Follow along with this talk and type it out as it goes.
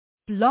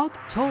Blog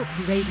Talk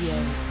Radio.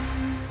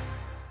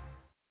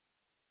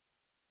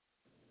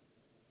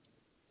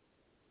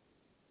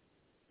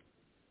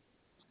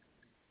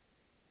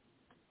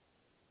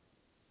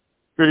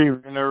 Good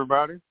evening,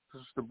 everybody.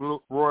 This is the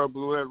Royal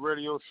Bluett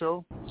Radio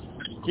Show.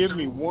 Give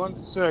me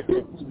 1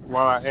 second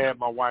while I add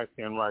my wife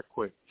in right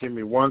quick. Give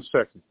me 1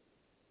 second.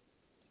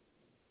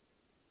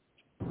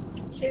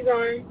 She's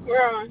on. We're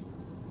on.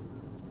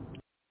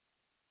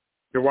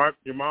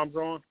 Your mom's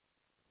on?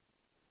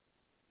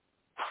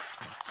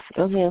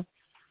 Okay.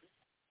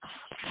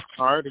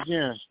 All right,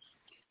 again.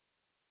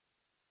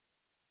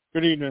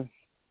 Good evening,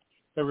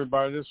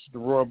 everybody. This is the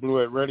Royal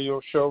Bluett Radio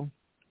Show.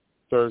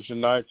 Thursday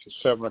nights at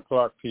 7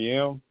 o'clock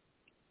p.m.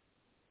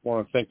 I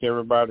want to thank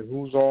everybody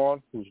who's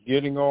on, who's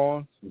getting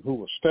on, and who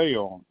will stay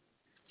on.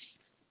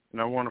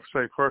 And I want to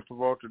say, first of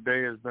all,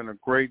 today has been a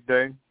great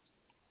day,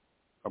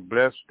 a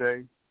blessed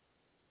day,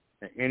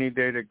 and any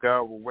day that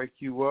God will wake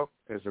you up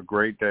is a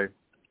great day.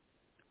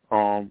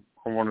 I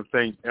want to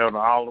thank Elder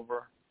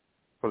Oliver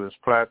for this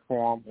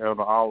platform,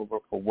 Elder Oliver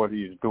for what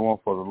he is doing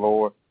for the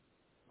Lord.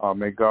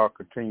 May God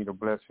continue to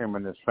bless him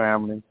and his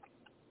family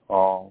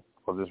for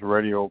this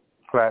radio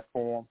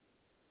platform,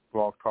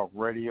 Blog Talk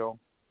Radio.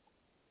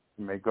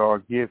 May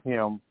God give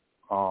him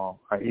an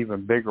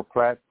even bigger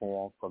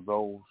platform for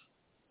those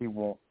he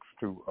wants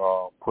to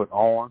put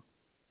on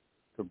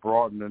to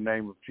broaden the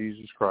name of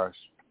Jesus Christ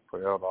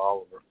for Elder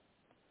Oliver.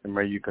 And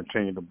may you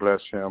continue to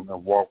bless him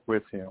and walk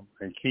with him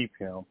and keep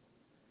him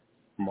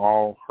from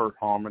all hurt,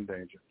 harm, and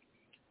danger.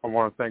 I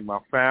want to thank my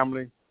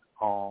family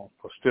for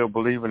still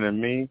believing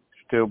in me,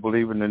 still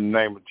believing in the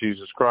name of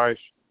Jesus Christ,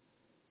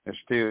 and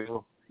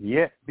still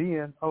yet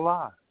being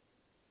alive.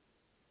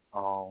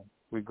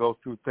 We go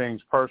through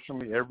things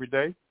personally every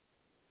day,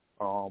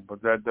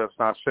 but that does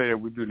not say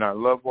that we do not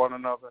love one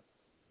another,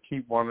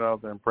 keep one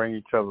another, and bring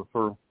each other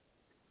through.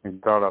 And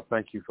God, I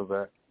thank you for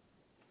that.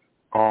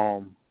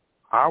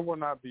 I will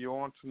not be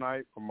on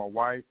tonight for my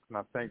wife, and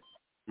I think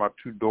my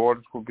two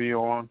daughters will be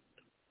on.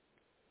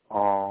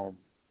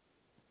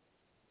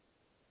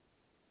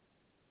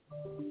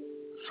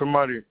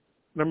 Somebody,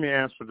 let me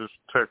answer this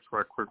text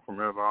right quick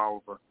from Elder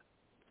Oliver.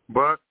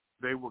 But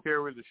they will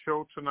carry the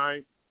show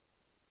tonight,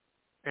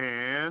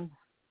 and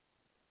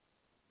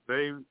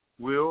they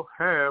will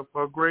have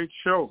a great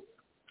show.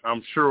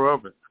 I'm sure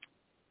of it.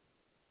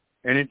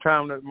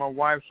 Anytime that my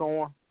wife's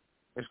on,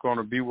 it's going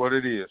to be what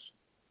it is.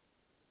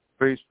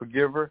 Please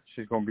forgive her.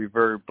 She's going to be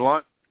very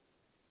blunt.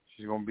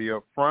 She's going to be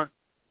up front,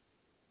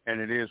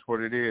 and it is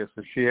what it is.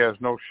 If she has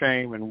no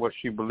shame in what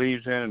she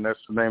believes in, and that's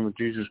the name of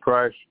Jesus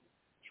Christ,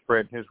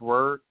 spread his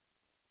word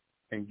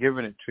and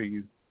giving it to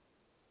you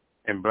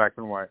in black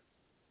and white.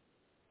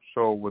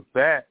 So with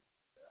that,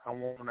 I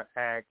want to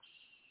ask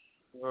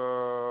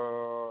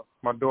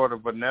my daughter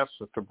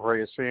Vanessa to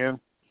pray us in,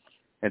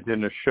 and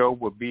then the show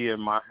will be in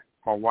my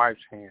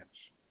wife's hands.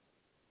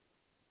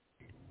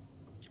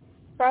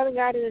 Father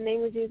God, in the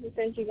name of Jesus,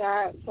 thank you,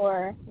 God,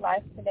 for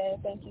life today.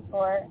 Thank you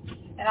for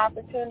an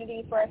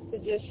opportunity for us to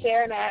just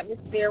share an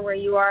atmosphere where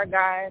you are,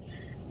 God.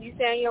 You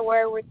say in your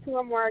word, where two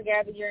or more are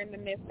gathered, you're in the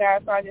midst,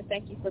 God. So I just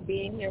thank you for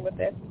being here with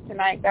us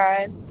tonight,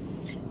 God.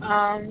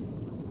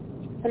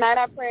 Tonight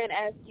I pray and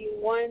ask you,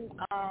 one,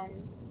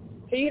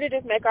 for you to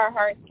just make our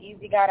hearts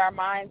easy, God, our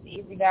minds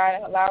easy,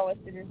 God. Allow us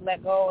to just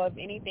let go of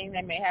anything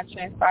that may have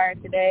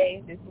transpired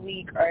today, this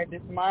week, or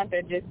this month,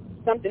 or just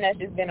something that's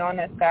just been on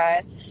us,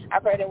 God. I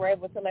pray that we're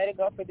able to let it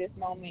go for this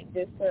moment,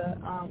 just to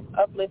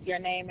uplift your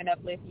name and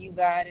uplift you,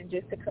 God, and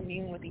just to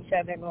commune with each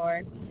other,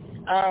 Lord.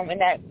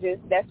 And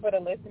that's for the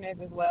listeners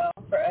as well,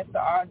 for us to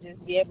all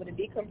just be able to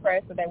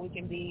decompress so that we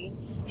can be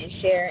and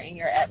share in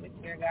your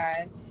atmosphere,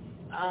 God.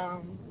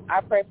 I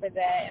pray for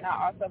that, and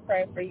I also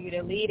pray for you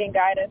to lead and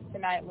guide us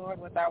tonight, Lord,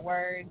 with our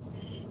words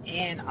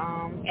and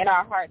in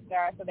our hearts,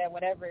 God, so that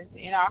whatever is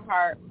in our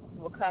heart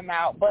will come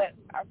out. But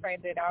I pray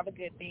that all the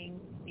good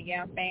things, you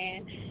know what I'm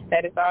saying,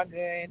 that it's all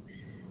good.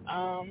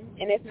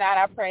 And if not,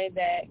 I pray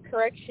that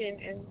correction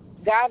and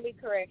godly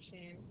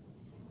correction,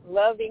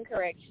 loving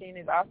correction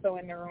is also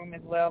in the room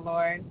as well,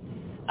 Lord.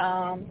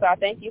 So I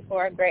thank you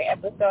for a great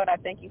episode. I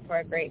thank you for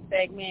a great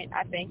segment.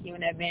 I thank you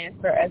in advance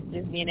for us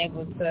just being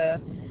able to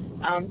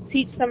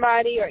teach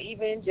somebody, or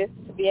even just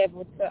to be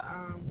able to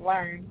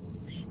learn.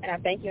 And I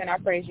thank you and I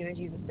praise you in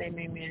Jesus' name,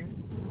 amen.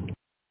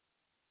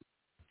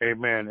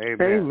 Amen.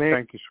 Amen.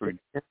 Thank you, sweetie.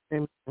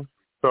 Amen.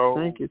 So,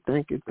 thank you.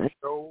 Thank you,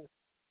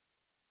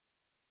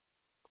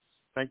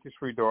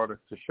 sweet daughter.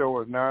 The show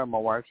is now in my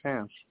wife's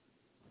hands.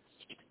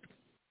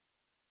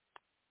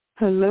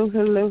 Hello.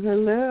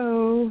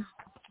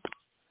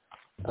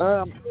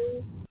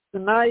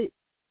 Tonight,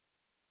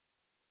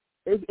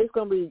 it's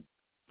going to be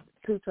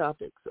two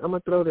topics. I'm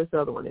going to throw this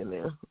other one in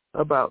there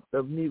about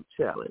the mute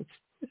challenge.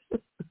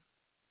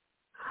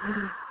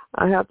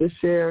 I have to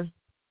share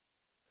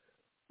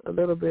a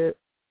little bit,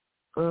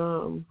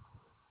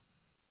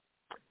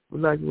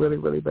 like really,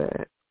 really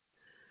bad.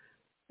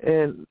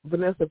 And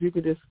Vanessa, if you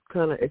could just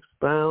kind of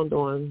expound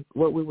on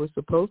what we were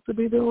supposed to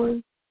be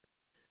doing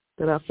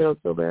that I felt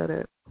so bad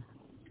at.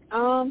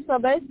 So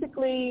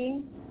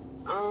basically,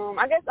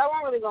 I guess I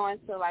won't really go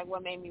into like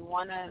what made me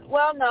wanna.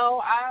 Well,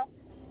 no,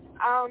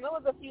 it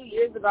was a few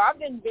years ago. I've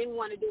been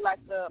wanting to do like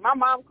my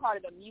mom called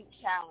it a mute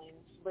challenge,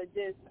 but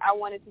I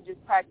wanted to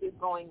just practice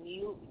going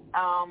mute.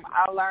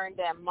 I learned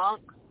that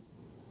monks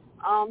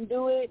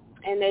do it,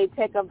 and they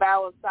take a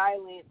vow of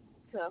silence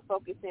to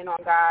focus in on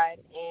God,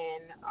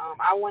 and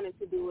I wanted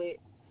to do it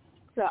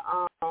to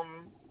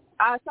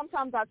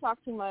sometimes I talk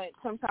too much,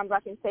 sometimes I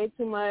can say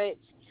too much,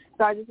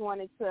 so I just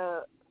wanted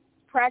to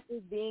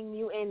practice being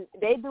mute. And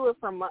they do it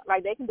for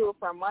they can do it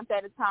for a month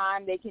at a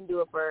time. They can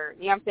do it for,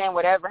 you know what I'm saying,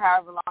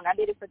 however long. I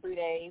did it for 3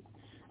 days.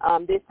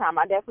 This time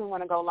I definitely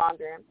want to go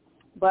longer.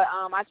 But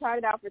I tried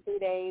it out for 3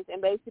 days,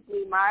 and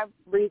basically my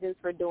reasons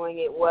for doing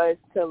it was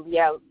to,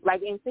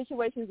 like in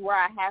situations where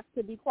I have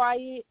to be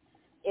quiet,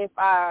 if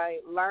I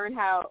learn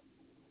how,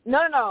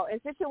 in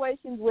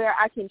situations where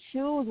I can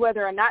choose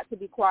whether or not to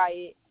be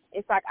quiet,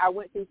 it's like I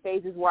went through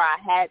phases where I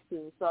had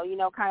to. So,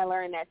 kind of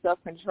learning that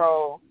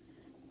self-control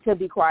to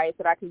be quiet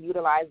so that I can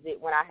utilize it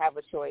when I have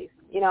a choice,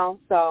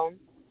 So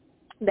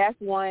that's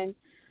one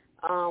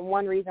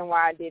reason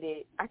why I did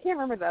it. I can't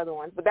remember the other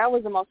ones, but that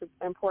was the most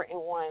important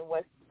one,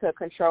 was to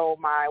control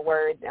my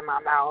words and my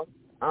mouth,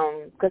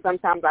 because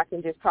sometimes I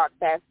can just talk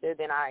faster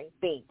than I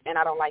think, and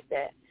I don't like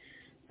that.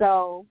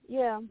 So,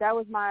 yeah, that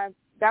was what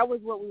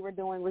we were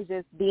doing, was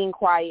just being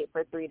quiet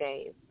for 3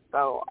 days.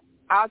 So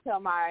I'll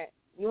tell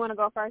you want to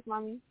go first,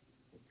 Mommy?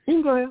 You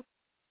can go ahead.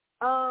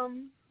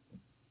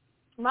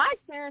 My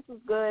experience was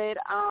good.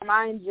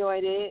 I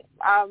enjoyed it.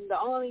 The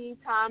only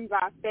times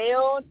I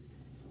failed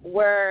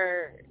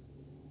were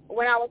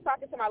when I was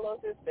talking to my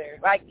little sister.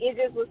 Like, it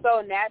just was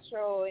so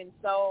natural and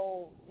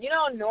so,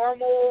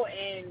 normal,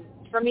 and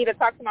for me to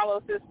talk to my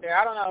little sister.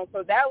 I don't know.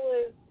 So that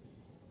was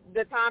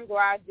the times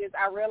where I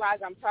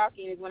realized I'm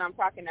talking is when I was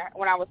talking to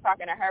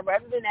her. But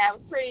other than that, it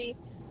was pretty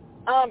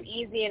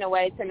easy in a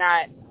way to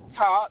not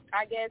talk,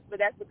 I guess. But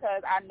that's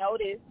because I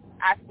noticed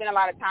I spent a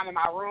lot of time in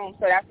my room,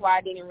 so that's why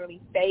it didn't really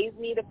faze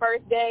me the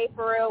first day,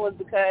 for real, was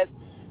because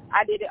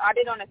I did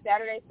it on a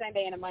Saturday,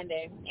 Sunday, and a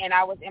Monday, and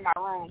I was in my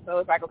room, so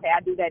it's like, okay,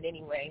 I do that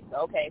anyway.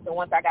 So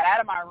once I got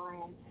out of my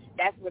room,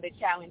 that's where the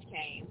challenge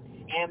came.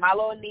 And my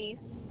little niece,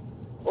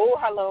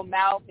 her little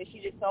mouth, and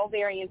she's just so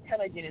very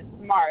intelligent and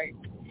smart,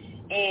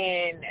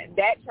 and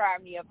that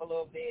tried me up a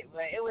little bit,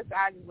 but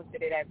I just looked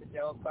at it as a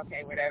joke.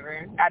 Okay,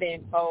 whatever. I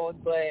didn't pose,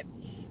 but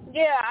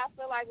yeah, I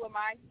feel like with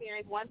my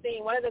experience, one of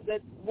the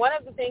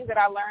things that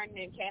I learned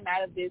and came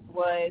out of this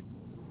was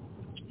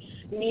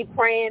me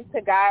praying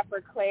to God for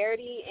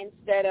clarity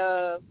instead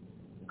of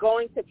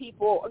going to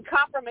people,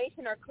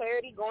 confirmation or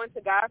clarity, going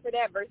to God for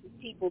that versus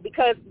people.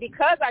 Because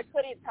I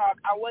couldn't talk,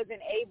 I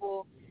wasn't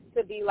able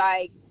to be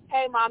like,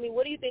 hey, Mommy,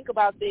 what do you think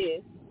about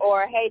this?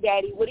 Or, hey,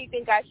 Daddy, what do you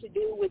think I should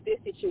do with this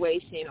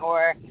situation?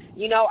 Or,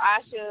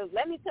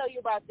 let me tell you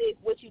about this,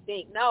 what you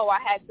think. No, I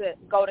had to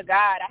go to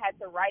God. I had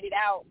to write it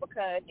out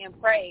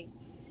and pray.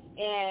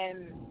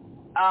 And,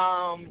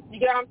 you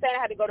get what I'm saying? I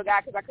had to go to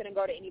God because I couldn't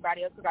go to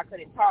anybody else because I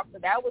couldn't talk. So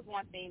that was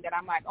one thing that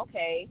I'm like,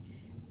 okay,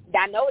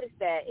 I noticed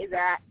that, is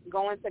that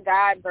going to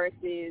God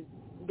versus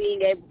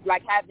being able,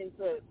 like, having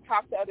to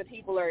talk to other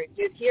people or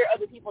just hear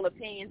other people's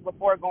opinions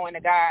before going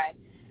to God.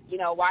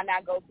 Why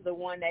not go to the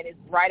one that is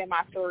writing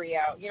my story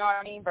out? You know what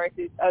I mean?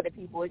 Versus other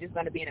people, it's just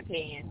going to be an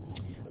opinion.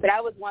 But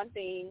that was one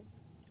thing.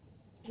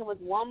 It was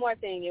one more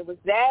thing. It was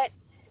that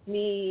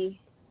me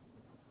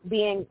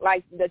being,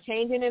 like, the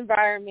changing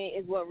environment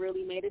is what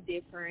really made a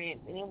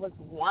difference. And it was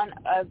one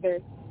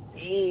other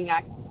thing.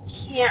 I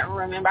can't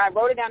remember. I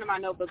wrote it down in my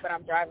notebook, but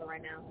I'm driving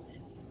right now.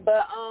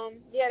 But,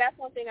 yeah, that's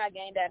one thing I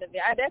gained out of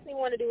it. I definitely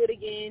want to do it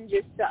again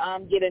just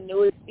to get a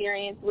new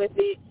experience with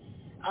it.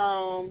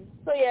 So,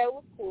 yeah, it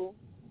was cool.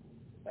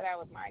 So that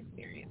was my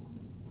experience.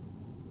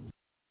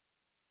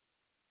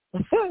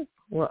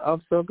 Well,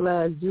 I'm so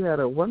glad you had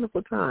a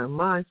wonderful time.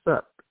 Mine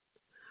sucked.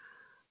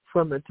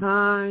 From the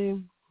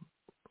time,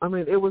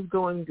 it was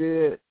going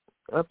good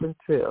up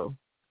until.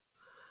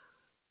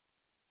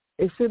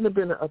 It shouldn't have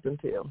been an up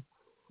until.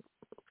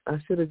 I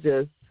should have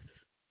just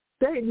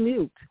stayed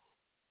mute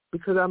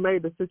because I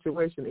made the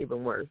situation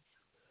even worse.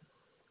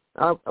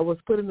 I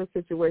was put in a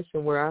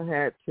situation where I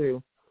had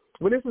to.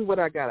 Well, this is what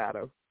I got out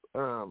of.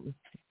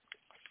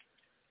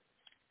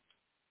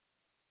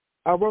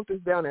 I wrote this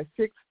down at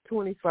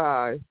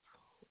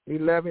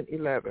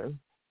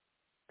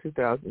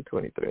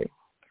 6/25/11/11/2023.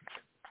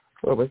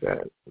 What was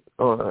that?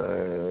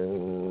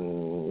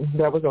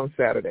 That was on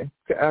Saturday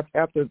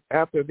after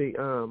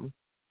the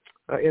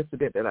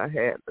incident that I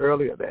had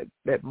earlier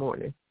that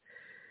morning.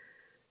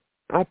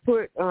 I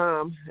put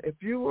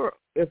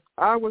if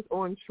I was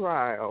on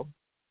trial,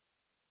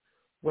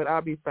 would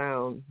I be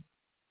found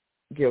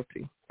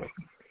guilty?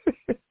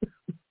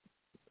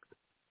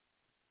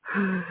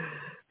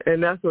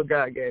 And that's what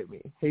God gave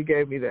me. He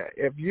gave me that.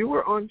 If you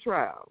were on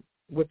trial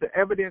with the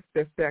evidence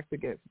that's stacked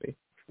against me,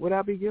 would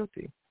I be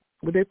guilty?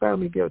 Would they find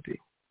me guilty?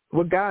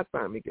 Would God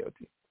find me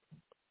guilty?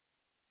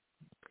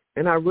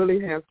 And I really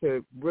have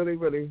to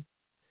really,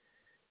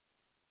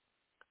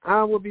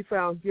 I will be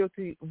found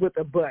guilty with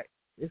a but.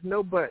 There's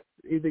no but.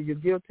 Either you're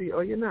guilty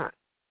or you're not.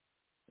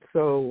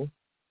 So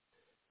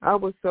I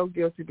was so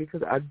guilty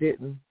because I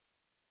didn't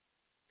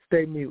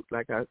stay mute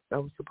like I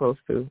was supposed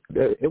to.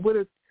 It would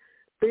have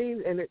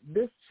things, and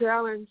this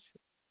challenge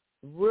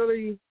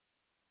really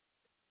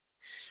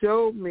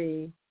showed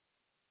me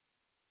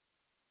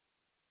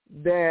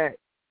that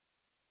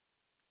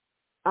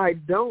I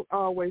don't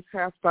always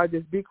have to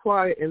just be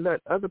quiet and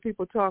let other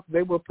people talk.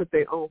 They will put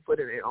their own foot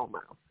in their own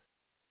mouth.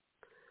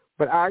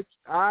 But I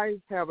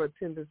have a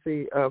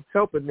tendency of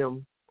helping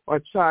them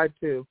or try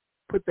to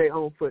put their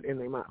own foot in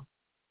their mouth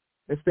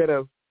instead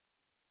of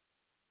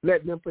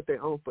letting them put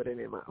their own foot in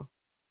their mouth.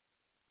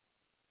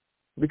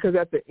 Because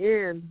at the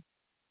end,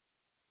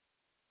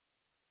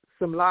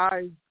 some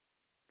lies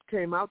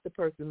came out the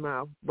person's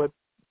mouth, but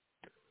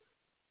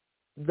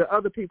the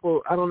other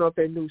people, I don't know if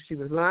they knew she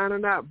was lying or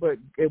not, but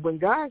when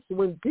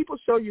people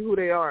show you who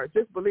they are,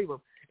 just believe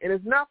them. And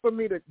it's not for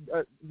me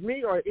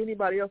or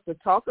anybody else to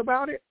talk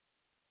about it.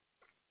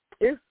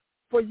 It's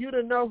for you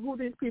to know who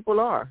these people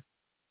are.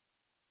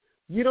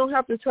 You don't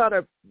have to try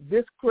to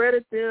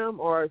discredit them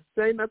or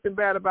say nothing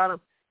bad about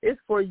them. It's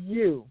for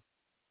you.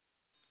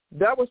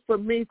 That was for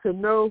me to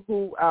know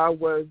who I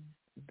was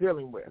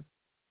dealing with.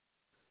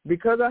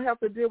 Because I have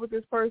to deal with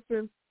this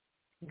person,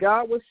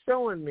 God was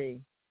showing me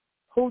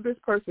who this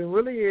person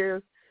really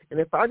is. And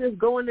if I just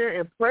go in there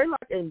and pray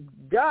and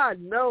God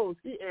knows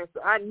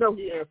I know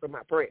he answered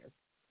my prayers.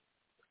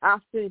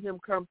 I've seen him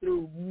come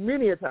through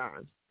many a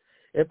times.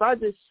 A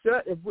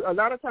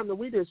lot of times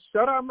we just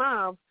shut our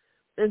mouths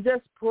and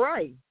just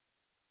pray,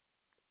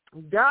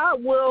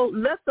 God will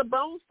let the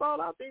bones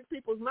fall out these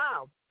people's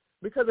mouths.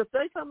 Because if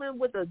they come in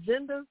with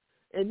agendas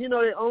and,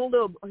 their own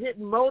little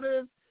hidden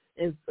motives,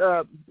 and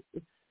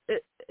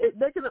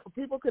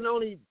people can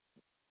only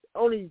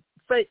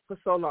fake for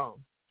so long.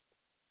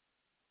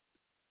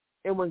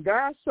 And when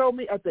God showed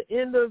me at the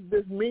end of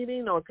this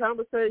meeting or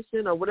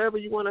conversation or whatever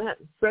you want to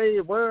say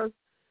it was,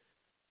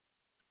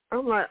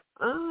 I'm like,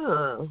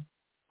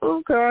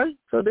 okay,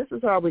 so this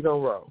is how we're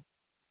going to roll.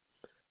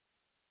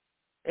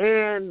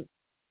 And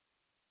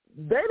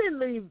they didn't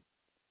leave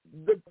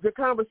the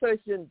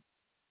conversation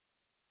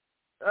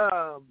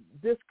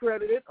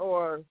discredited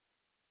or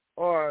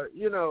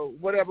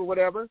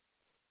whatever.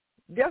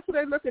 Guess what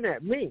they're looking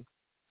at? Me.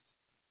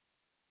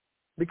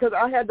 Because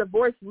I had to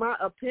voice my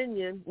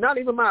opinion, not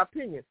even my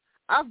opinion.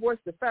 I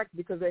voiced the fact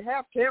because they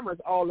have cameras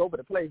all over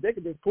the place. They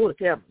could just pull the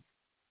cameras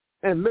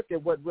and look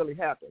at what really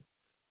happened.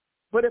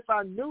 But if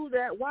I knew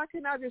that, why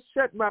can't I just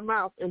shut my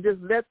mouth and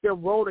just let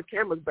them roll the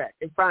cameras back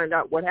and find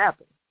out what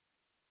happened?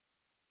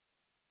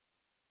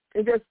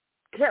 And just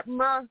kept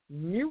my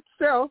mute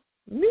self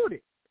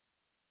muted.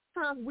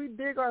 Sometimes we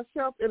dig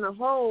ourselves in a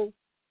hole,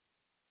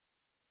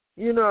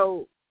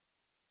 and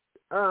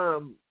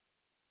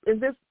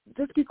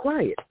just be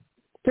quiet.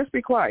 Just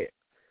be quiet.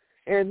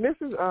 And this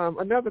is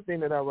another thing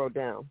that I wrote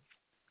down.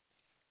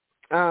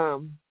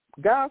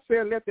 God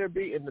said, let there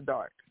be in the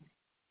dark.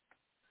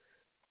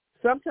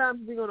 Sometimes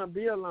we're going to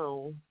be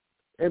alone,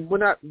 and we're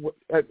not,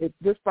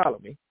 just follow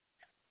me.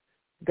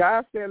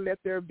 God said, let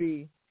there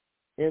be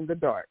in the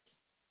dark.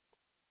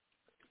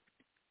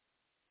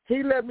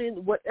 He let me,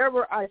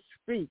 whatever I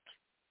speak,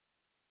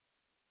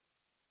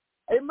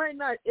 it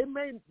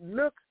may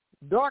look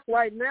dark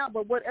right now,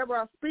 but whatever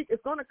I speak,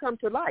 it's going to come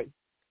to light.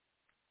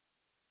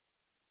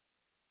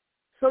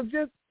 So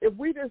if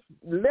we just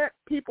let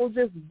people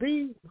just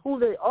be who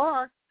they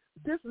are,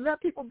 just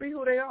let people be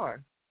who they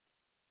are.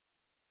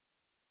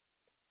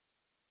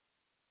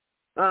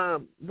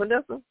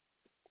 Vanessa,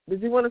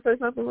 did you want to say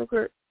something real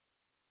quick?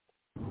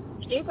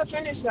 You can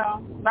finish,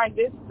 y'all, like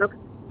this.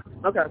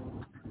 Okay.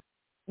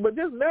 But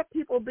just let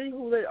people be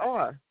who they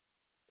are.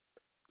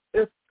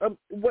 If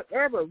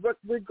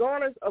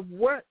regardless of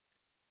what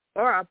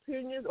our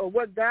opinions or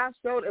what God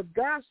showed, if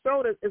God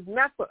showed us, it's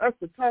not for us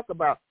to talk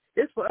about.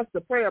 It's for us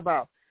to pray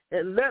about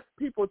and let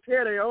people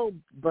tear their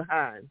own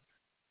behind.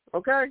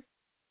 Okay?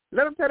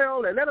 Let them tear their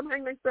own. Let them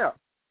hang themselves.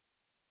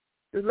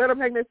 Just let them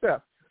hang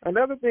themselves.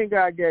 Another thing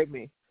God gave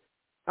me.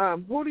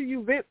 Who do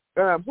you vent?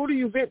 Who do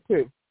you vent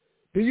to?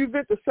 Do you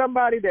vent to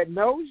somebody that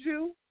knows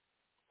you,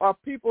 or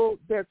people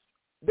that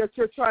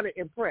you're trying to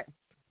impress?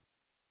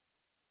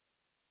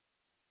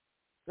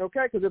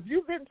 Okay? Because if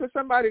you vent to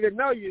somebody that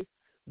knows you,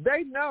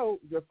 they know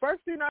the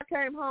first thing I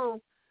came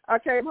home, my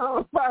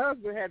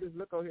husband had this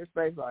look on his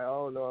face like,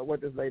 oh, Lord,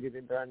 what this lady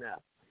done now.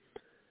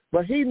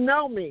 But he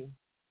know me,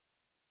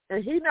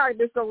 and he not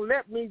just going to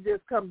let me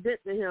just come vent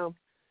to him,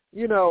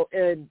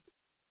 and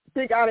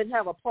think I didn't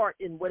have a part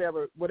in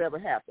whatever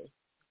happened.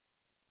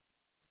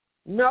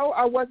 No,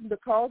 I wasn't the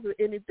cause of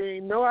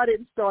anything. No, I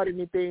didn't start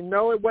anything.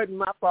 No, it wasn't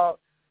my fault.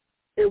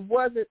 It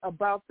wasn't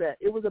about that.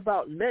 It was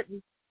about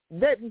letting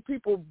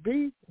people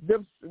be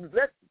them,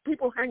 let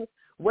people hang.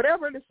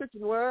 Whatever the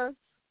situation was,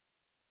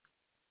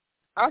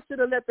 I should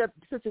have let that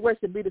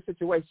situation be the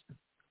situation.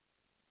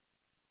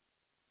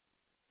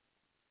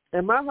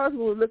 And my husband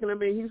was looking at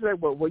me. He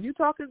said, well, were you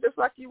talking just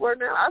like you were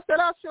now? I said,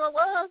 I sure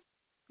was.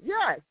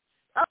 Yes,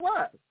 I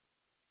was.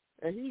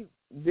 And he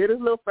did his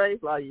little face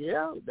like,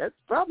 yeah, that's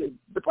probably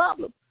the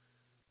problem.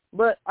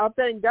 But I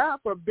thank God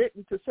for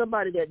bitten to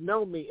somebody that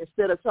know me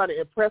instead of trying to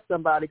impress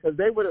somebody, because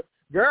they would have,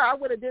 girl, I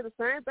would have did the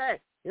same thing.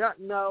 Yeah,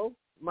 no,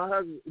 my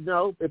husband,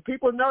 no. If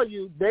people know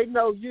you, they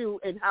know you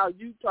and how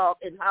you talk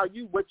and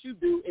what you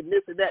do and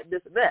this and that,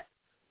 this and that.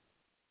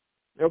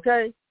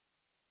 Okay?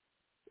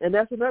 And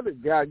that's another,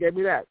 God gave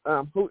me that.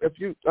 If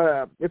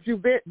you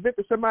bit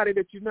to somebody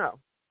that you know,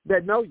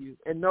 that know you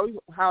and know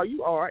how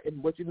you are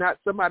and what you're not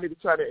somebody that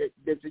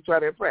you try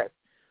to impress.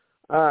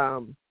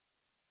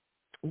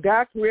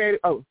 God created.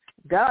 Oh,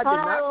 God did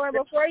not.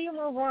 Before you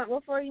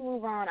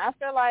move on, I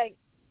feel like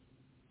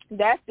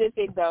that's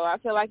specific though. I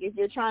feel like if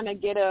you're trying to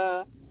get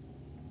a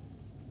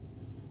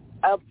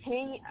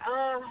opinion,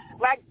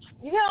 like,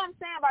 you know what I'm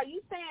saying? By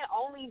you saying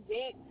only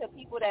vent to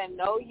people that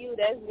know you,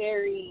 that's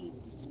very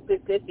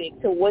specific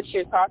to what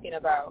you're talking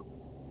about.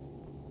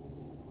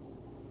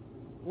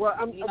 Well,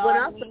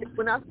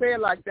 when I say it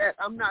like that,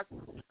 I'm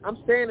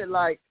saying it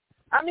like.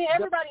 I mean,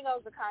 everybody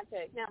knows the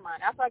context. Never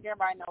mind. I feel like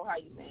everybody knows how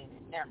you're saying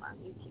it. Never mind.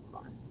 You keep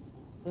going.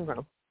 Okay.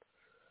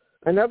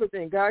 Another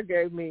thing God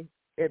gave me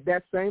at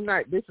that same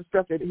night, this is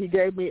stuff that he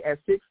gave me at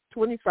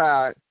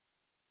 6:25,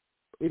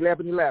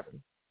 11:11,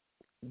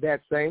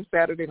 that same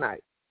Saturday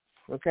night.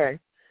 Okay?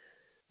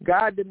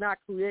 God did not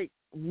create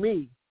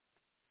me.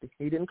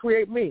 He didn't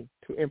create me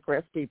to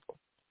impress people.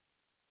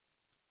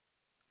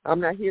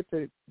 I'm not here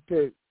to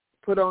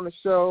put on a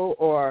show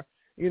or,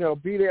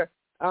 be there.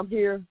 I'm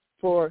here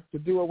to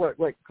do what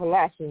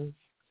Colossians,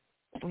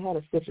 I had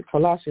a scripture,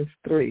 Colossians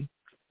 3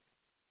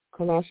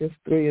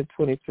 and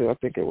 22, I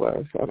think it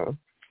was. Hold on.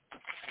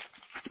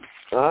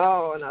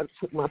 Oh, and I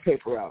took my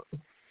paper out.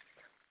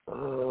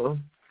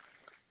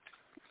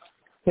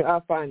 Here,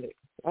 I'll find it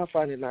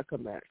and I'll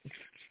come back.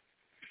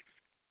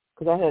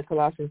 Because I had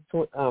Colossians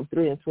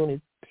 3 and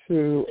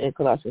 22 and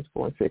Colossians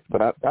 4 and 6,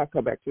 but I'll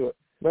come back to it.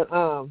 But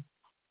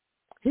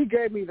he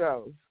gave me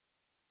those.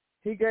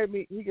 He gave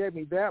me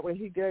that one.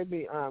 He gave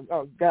me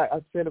God,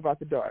 I said about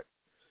the dark.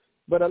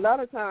 But a lot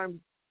of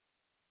times,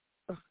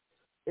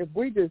 if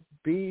we just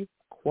be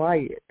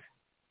quiet,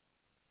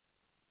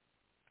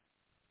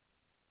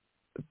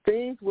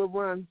 things will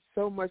run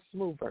so much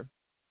smoother.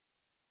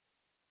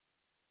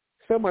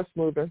 So much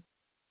smoother.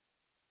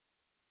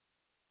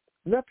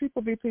 Let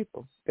people be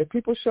people. If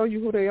people show you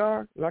who they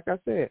are, like I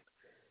said,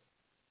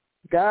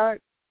 God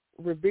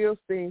reveals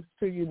things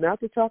to you not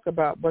to talk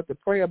about, but to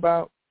pray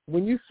about.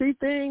 When you see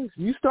things,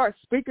 you start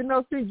speaking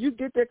those things. You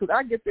get there, because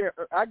I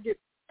get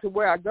to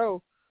where I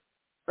go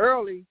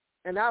early,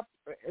 and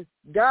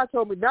God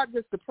told me not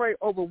just to pray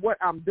over what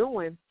I'm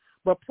doing,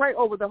 but pray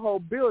over the whole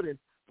building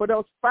for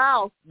those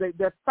foul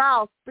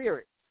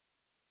spirits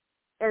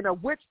and a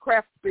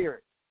witchcraft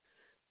spirit.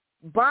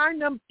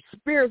 Bind them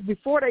spirits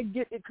before they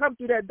come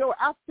through that door.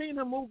 I've seen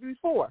them move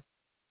before,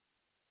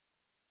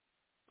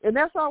 and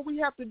that's all we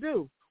have to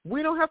do.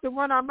 We don't have to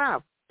run our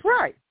mouth.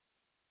 Pray.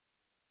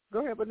 Go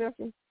ahead,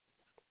 Vanessa.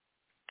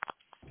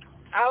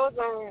 I'm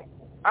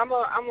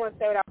gonna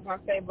say what I was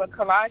gonna say, but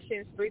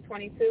Colossians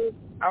 3:22,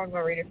 I was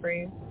gonna read it for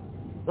you.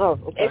 Oh,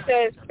 okay. It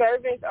says,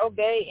 "Servants,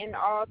 obey in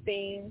all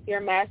things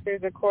your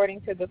masters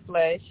according to the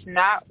flesh,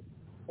 not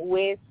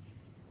with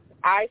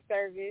eye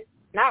service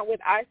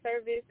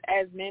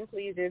as men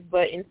pleasers,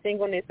 but in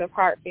singleness of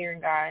heart, fearing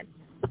God."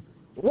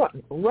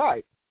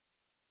 Right.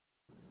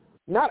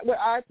 Not with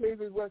eye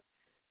pleasers.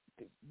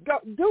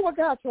 Do what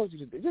God told you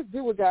to do. Just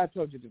do what God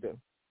told you to do.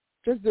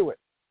 Just do it.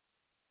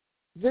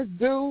 Just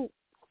do.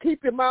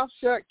 Keep your mouth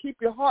shut.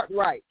 Keep your heart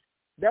right.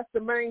 That's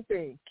the main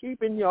thing,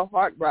 keeping your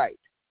heart right.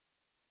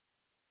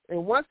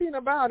 And one thing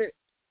about it,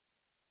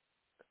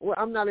 well,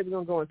 I'm not even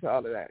going to go into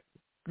all of that.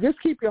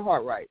 Just keep your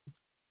heart right.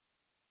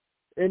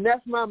 And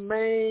that's my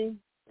main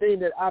thing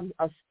that I'm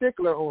a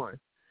stickler on.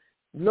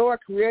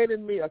 Lord created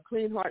me a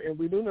clean heart and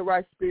renew the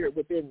right spirit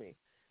within me.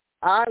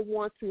 I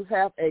want to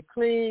have a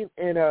clean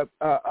and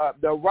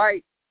the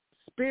right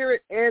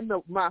spirit and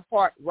my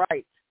heart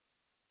right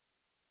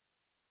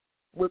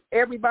with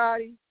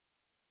everybody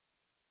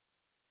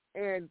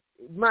and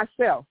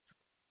myself.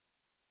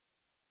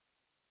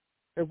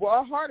 If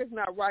our heart is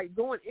not right,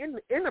 going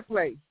in a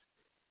place,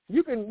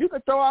 you can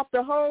throw off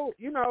the whole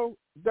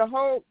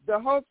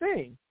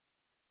thing.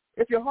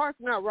 If your heart's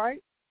not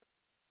right.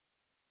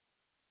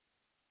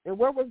 And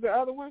what was the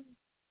other one?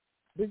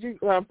 Did you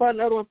find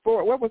another one?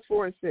 What was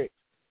 4 and 6?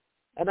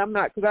 And I'm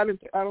not, because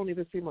I don't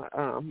even see my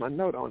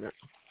note on it.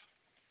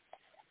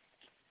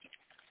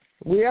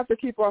 We have to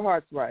keep our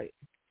hearts right.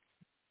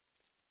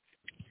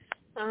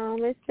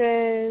 It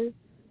says,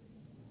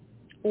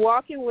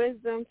 "Walk in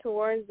wisdom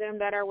towards them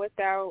that are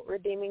without,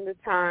 redeeming the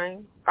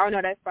time." Oh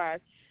no, that's 5.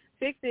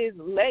 6 is,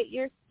 "Let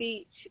your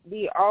speech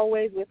be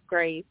always with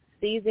grace,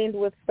 seasoned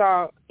with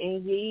salt,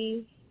 and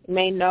ye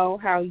may know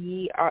how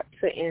ye ought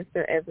to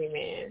answer every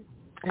man."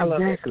 I love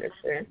that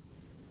scripture.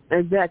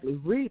 Exactly.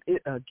 Read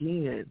it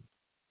again.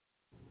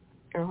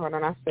 Oh, hold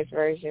on, I switched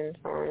versions.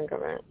 So I'm go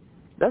back.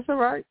 That's all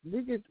right.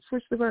 You can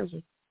switch the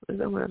version. It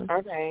don't matter.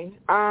 Okay.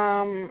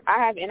 I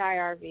have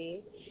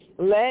NIRV.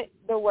 "Let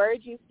the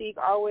words you speak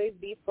always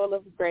be full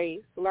of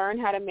grace. Learn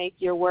how to make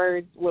your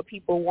words what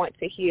people want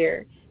to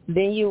hear.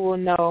 then you will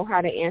know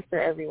how to answer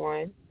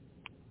everyone.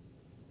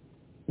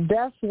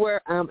 That's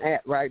where I'm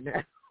at right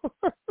now.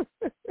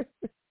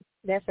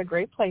 That's a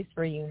great place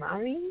for you,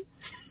 Mommy.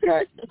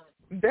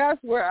 That's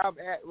where I'm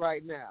at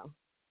right now.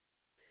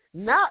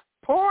 Not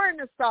pouring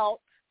the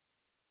salt,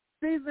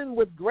 season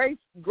with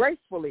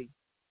gracefully.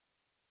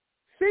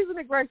 Season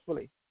it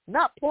gracefully.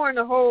 Not pouring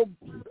the whole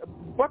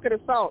bucket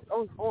of salt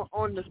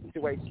on the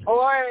situation.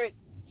 Or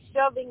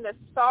shoving the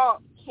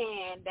salt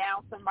can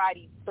down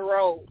somebody's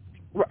throat.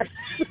 Right.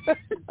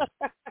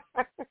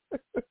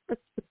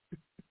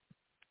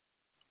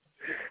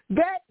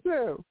 That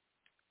too.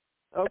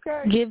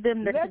 Okay. Give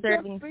them the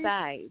serving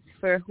size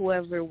for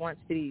whoever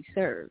wants to be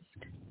served.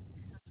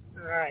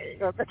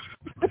 Right. Okay.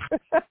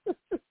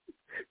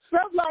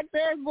 Some like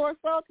theirs more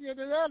saltier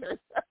than others.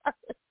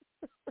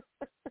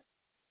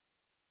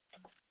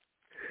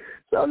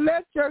 So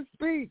let your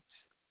speech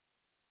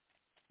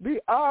be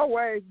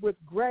always with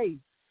grace.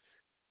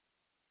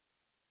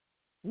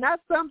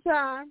 Not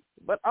sometimes,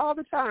 but all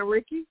the time,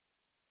 Ricky.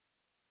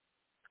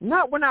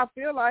 Not when I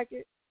feel like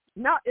it.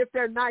 Not if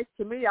they're nice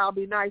to me, I'll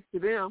be nice to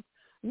them.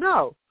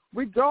 No,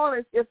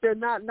 regardless if they're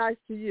not nice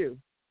to you.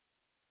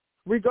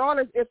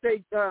 Regardless if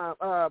they, got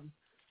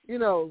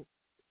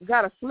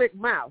a slick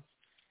mouth.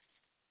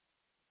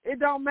 It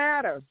don't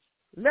matter.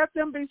 Let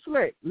them be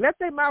slick. Let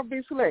their mouth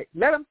be slick.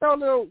 Let them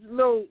throw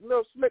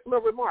little slick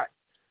little remarks.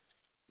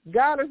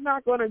 God is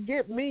not going to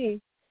get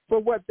me for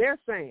what they're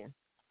saying.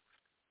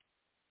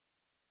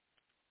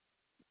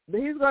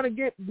 But He's going to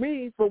get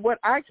me for what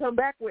I come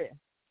back with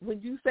when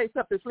you say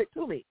something slick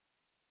to me.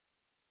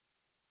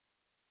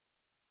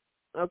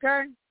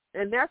 Okay?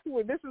 And this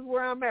is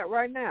where I'm at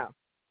right now.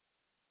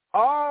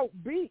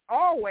 Be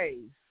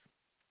always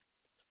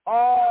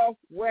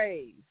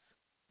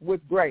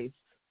with grace,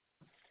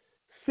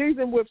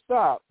 seasoned with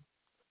salt,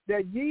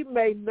 that ye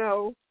may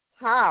know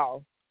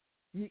how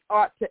ye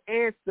ought to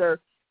answer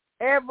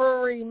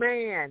every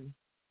man,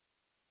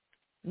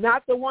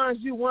 not the ones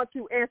you want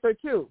to answer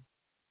to.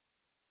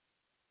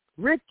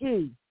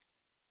 Ricky,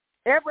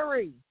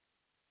 every.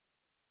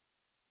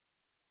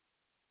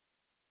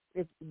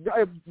 If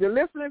the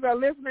listeners are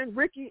listening,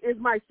 Ricky is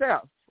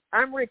myself.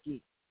 I'm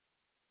Ricky.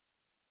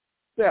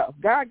 So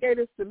God gave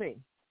this to me.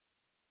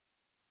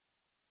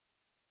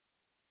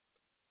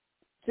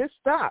 Just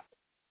stop.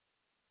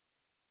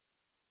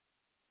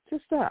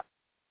 Just stop.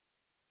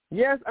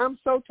 Yes, I'm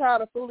so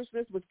tired of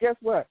foolishness, but guess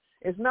what?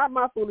 It's not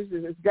my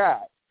foolishness, it's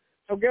God.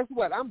 So guess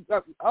what?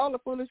 All the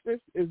foolishness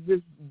is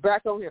just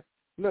back on Him.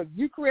 Look,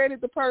 you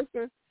created the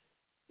person,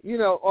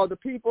 or the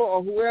people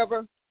or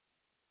whoever.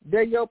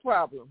 They're your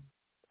problem.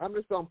 I'm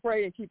just going to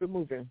pray and keep it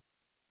moving.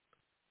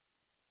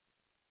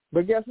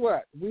 But guess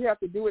what? We have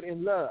to do it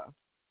in love.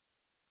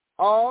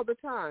 All the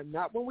time.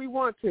 Not when we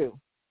want to,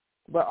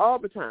 but all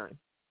the time.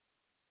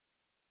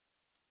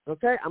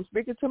 Okay? I'm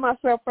speaking to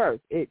myself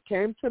first. It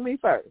came to me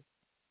first.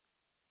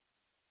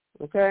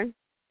 Okay?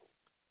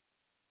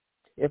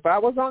 If I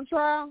was on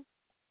trial,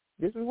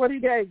 this is what He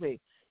gave me.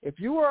 If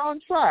you were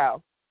on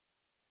trial,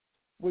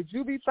 would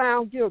you be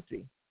found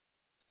guilty?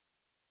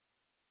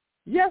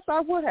 Yes,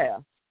 I would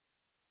have.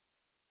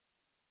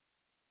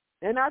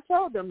 And I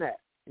told them that.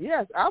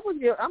 Yes, I'm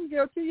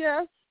guilty.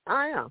 Yes,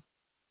 I am.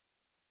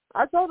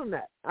 I told them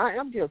that. I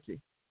am guilty.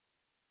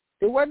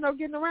 There wasn't no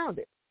getting around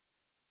it.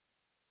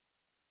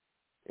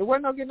 There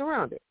wasn't no getting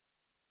around it.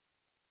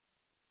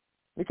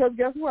 Because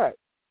guess what?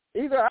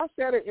 Either I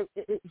said it,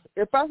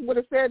 if I would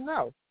have said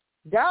no.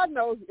 God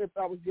knows if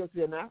I was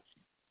guilty or not.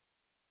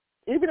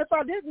 Even if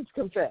I didn't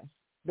confess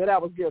that I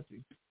was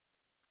guilty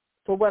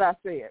for what I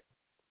said.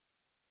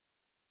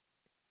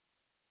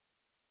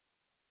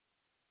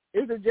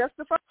 Is it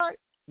justified?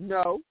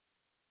 No.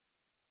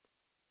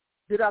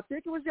 Did I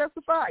think it was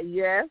justified?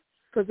 Yes,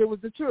 because it was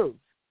the truth.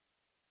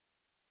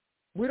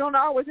 We don't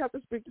always have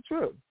to speak the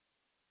truth.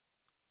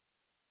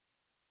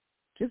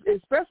 Just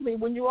especially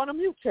when you're on a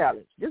mute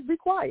challenge. Just be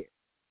quiet.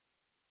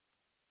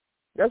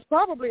 That's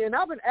probably, and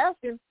I've been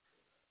asking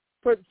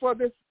for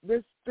this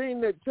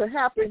thing to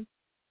happen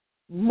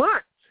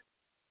months.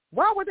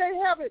 Why would they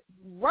have it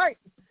right?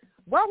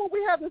 Why would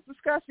we have this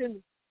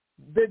discussion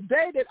the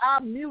day that I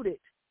muted?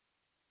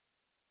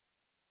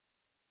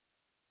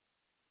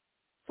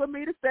 For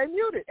me to stay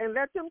muted and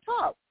let them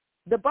talk.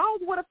 The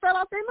bones would have fell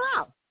out their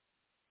mouth.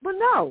 But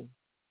no.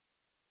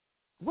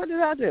 What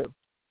did I do?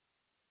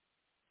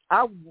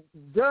 I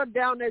dug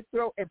down their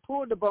throat and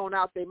pulled the bone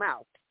out their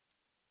mouth.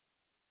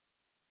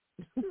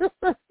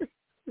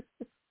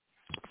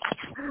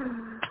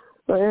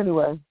 So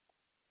anyway,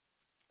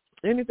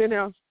 anything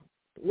else?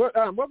 What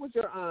was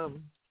your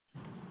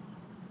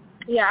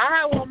Yeah, I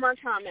have one more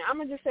comment. I'm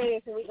gonna just say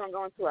this, and we're gonna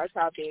go into our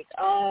topic.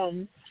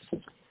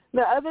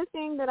 The other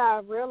thing that I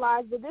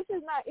realized, but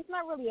it's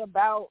not really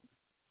about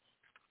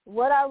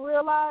what I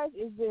realized,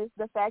 is just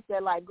the fact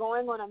that, like,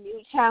 going on a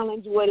mute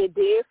challenge, what it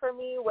did for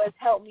me was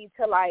help me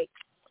to, like,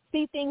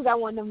 see things I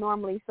wouldn't have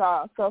normally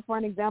saw. So, for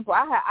an example,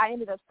 I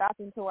ended up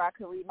stopping to where I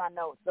could read my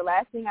notes. The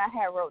last thing I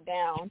had wrote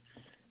down,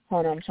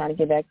 hold on, I'm trying to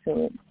get back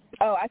to it.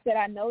 Oh, I said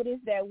I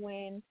noticed that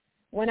when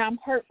when I'm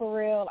hurt for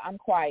real, I'm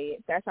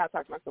quiet. That's how I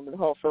talk to myself with the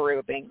whole for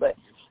real thing. But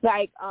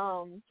like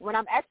when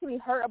I'm actually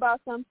hurt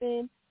about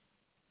something,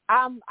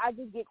 I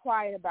just get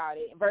quiet about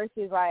it.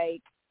 Versus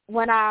like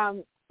when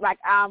I'm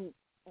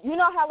you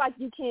know how like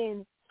you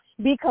can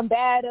be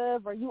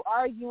combative or you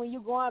argue and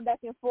you going back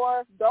and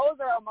forth. Those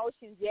are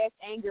emotions, yes,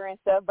 anger and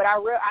stuff. But I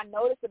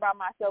noticed about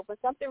myself when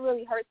something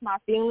really hurts my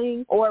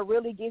feelings or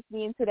really gets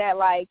me into that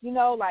like, you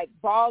know, like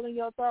ball in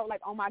your throat,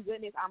 like, oh my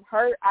goodness, I'm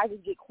hurt, I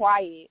just get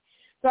quiet.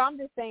 So I'm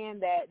just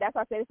saying that's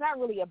why I said it's not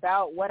really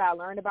about what I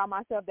learned about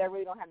myself. That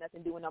really don't have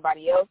nothing to do with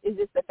nobody else. It's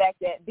just the fact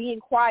that being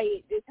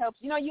quiet just helps,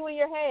 you know, you in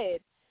your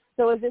head.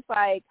 So it's just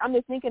like I'm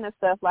just thinking of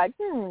stuff like,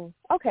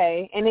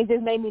 okay. And it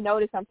just made me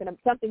notice something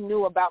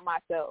new about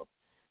myself.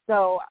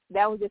 So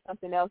that was just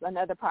something else.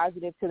 Another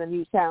positive to the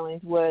new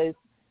challenge was,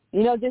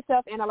 you know, just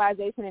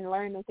self-analyzation and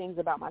learning new things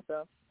about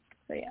myself.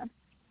 So, yeah.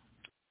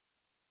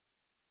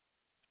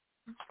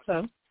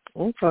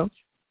 Okay.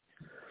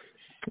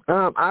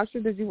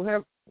 Asha, did you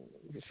have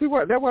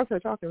that was her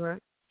talking, right?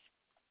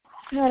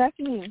 No, that's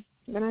me.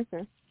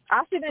 Vanessa.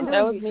 Asha didn't do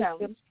a new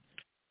challenge.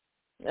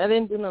 I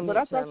didn't do no new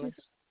challenge.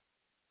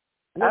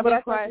 I've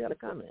been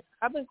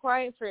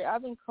quiet for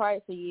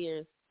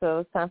years, so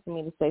it's time for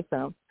me to say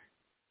something.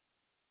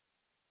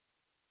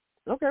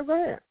 Okay,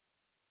 go ahead.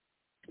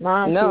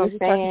 Mom, no, she was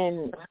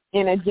saying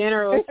in a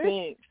general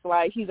sense,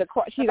 like she's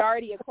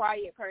already a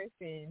quiet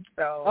person,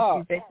 so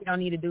she said she don't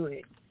need to do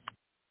it.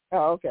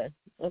 Oh,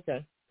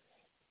 okay.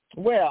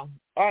 Well,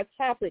 our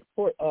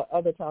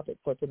other topic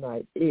for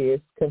tonight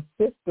is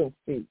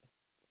consistency.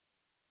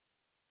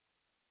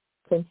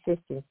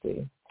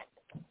 Consistency.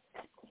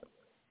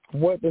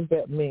 What does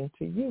that mean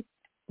to you,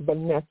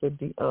 Vanessa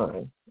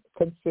Dion?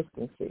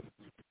 Consistency.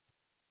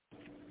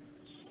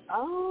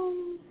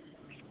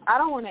 I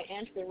don't want to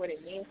answer what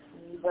it means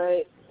to me,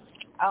 but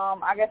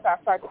I guess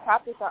I'll start the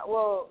topic.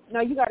 Well,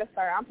 no, you got to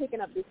start. I'm picking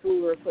up this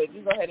food real quick.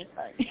 You go ahead and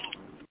start.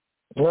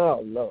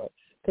 Oh, Lord.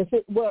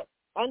 Well,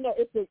 I know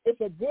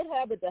it's a good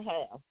habit to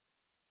have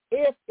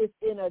if it's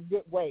in a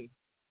good way.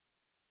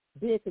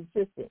 Being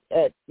consistent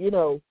at, you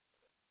know,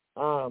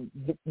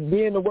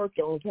 being to work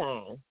on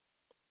time.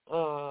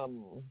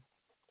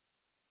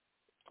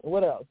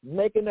 What else?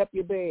 Making up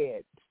your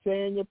bed,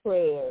 saying your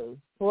prayers,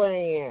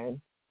 praying,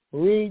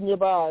 reading your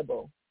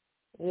Bible,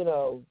 you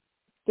know,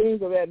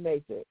 things of that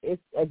nature.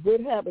 It's a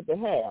good habit to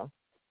have.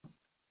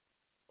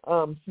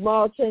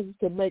 Small changes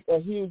can make a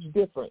huge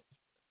difference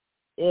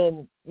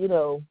in, you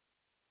know,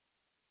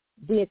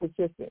 being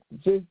consistent.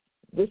 Just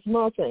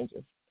small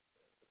changes.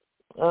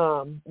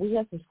 We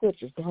have some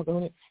scriptures.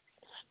 Doggone it.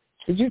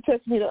 Did you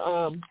text me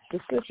the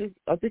scriptures?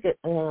 I think I'm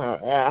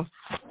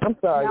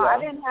sorry. No, y'all. I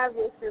didn't have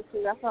your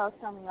scriptures. That's what I was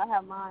telling you. I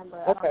have mine,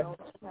 but I don't know what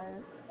you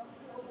have.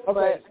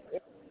 Okay.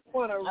 If you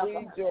want to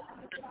read your,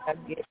 let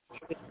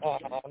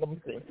me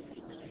see.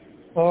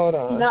 Hold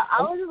on. No,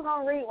 I was just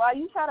gonna read while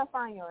you try to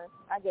find yours.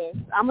 I guess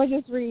I'm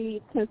gonna just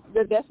read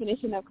the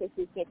definition of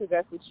consistent because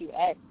that's what you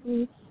asked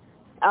me.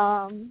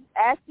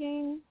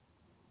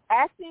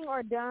 Acting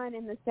or done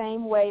in the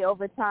same way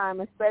over time,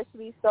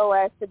 especially so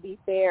as to be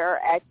fair or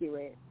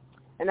accurate.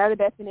 Another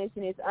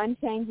definition is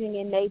unchanging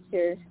in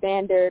nature,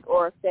 standard,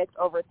 or effect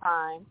over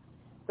time.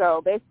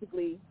 So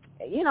basically,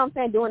 you know what I'm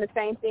saying, doing the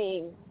same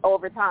thing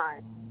over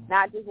time.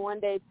 Not just 1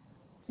 day,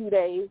 2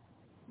 days,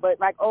 but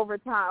like over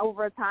time,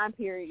 over a time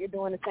period, you're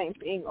doing the same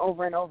thing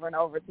over and over and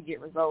over to get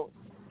results,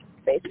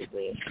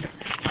 basically.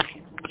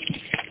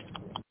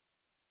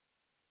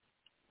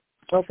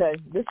 Okay,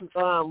 this is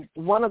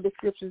one of the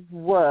scriptures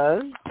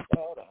was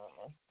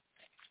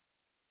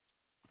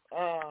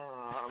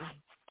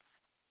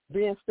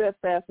being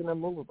steadfast and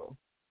unmovable.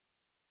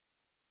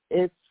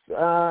 It's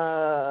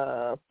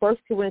 1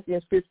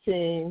 Corinthians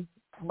 15,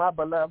 my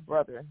beloved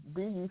brother,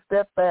 be ye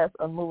steadfast,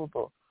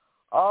 unmovable,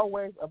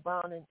 always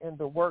abounding in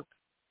the work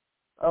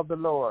of the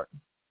Lord.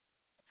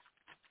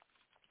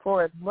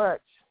 For as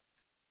much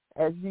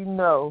as you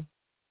know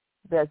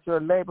that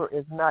your labor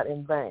is not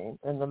in vain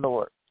in the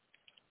Lord.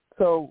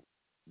 So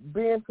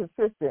being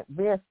consistent,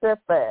 being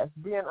steadfast,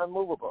 being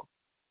unmovable,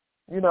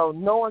 you know,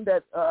 knowing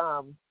that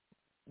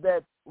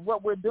that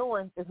what we're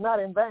doing is not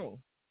in vain.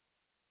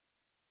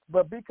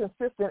 But be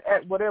consistent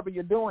at whatever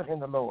you're doing in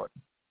the Lord.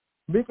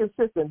 Be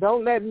consistent.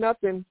 Don't let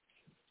nothing,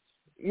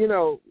 you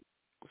know,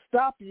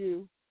 stop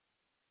you,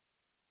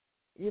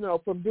 you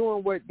know, from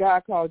doing what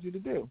God called you to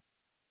do,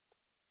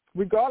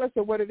 regardless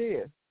of what it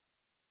is.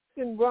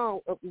 Nothing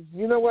wrong.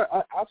 You know what?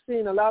 I've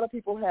seen a lot of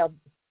people have,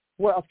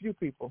 well, a few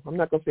people. I'm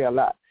not going to say a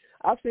lot.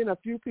 I've seen a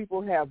few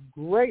people have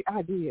great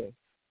ideas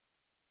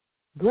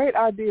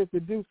to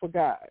do for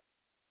God,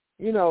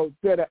 you know,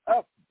 that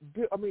are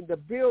to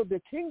build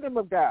the kingdom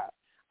of God.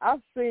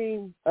 I've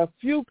seen a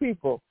few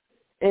people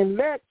and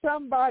let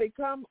somebody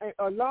come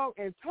along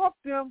and talk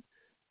them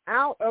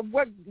out of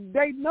what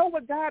they know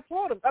what God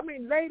told them. I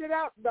mean, laid it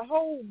out the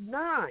whole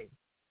nine,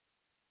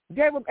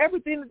 gave them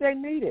everything that they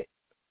needed.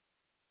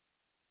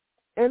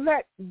 And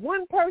let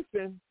one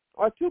person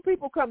or two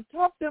people come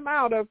talk them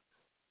out of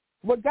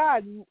what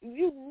God,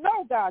 you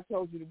know God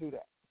told you to do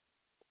that.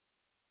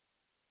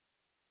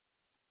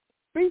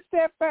 Be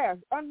steadfast,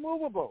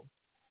 unmovable.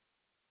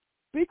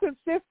 Be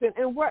consistent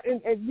in what,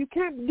 and you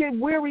can't get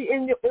weary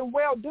in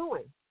well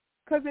doing,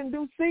 because in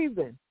due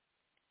season,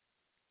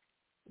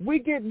 we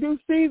get due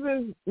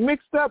seasons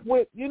mixed up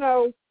with,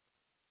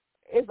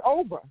 it's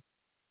over.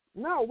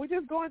 No, we're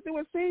just going through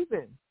a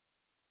season.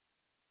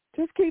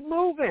 Just keep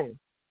moving.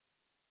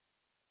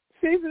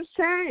 Seasons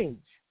change.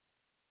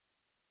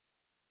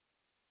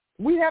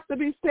 We have to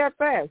be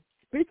steadfast.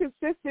 Be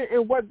consistent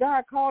in what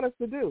God called us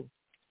to do,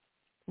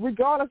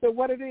 regardless of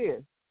what it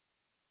is.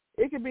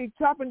 It could be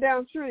chopping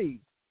down trees.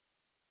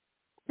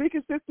 Be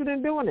consistent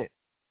in doing it.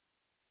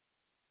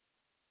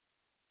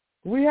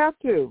 We have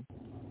to.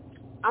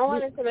 I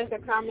wanted to make a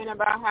comment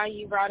about how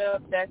you brought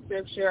up that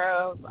scripture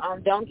of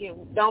don't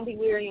be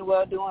weary in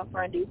well doing,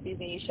 for in due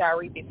season you shall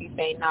reap if you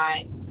faint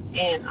not,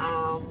 and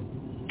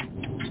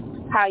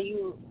how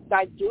you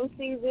like due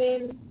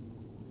season.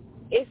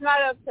 It's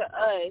not up to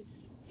us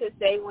to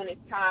say when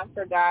it's time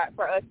for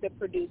us to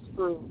produce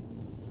fruit.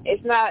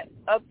 It's not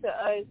up to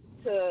us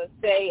to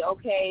say,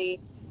 okay,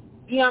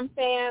 you know what I'm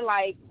saying?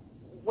 Like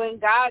when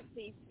God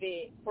sees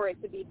fit for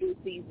it to be due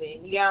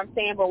season, you know what I'm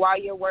saying? But while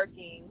you're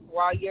working,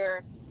 while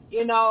you're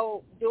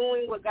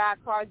doing what God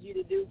called you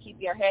to do, keep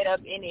your head up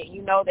in it.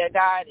 You know that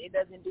God, it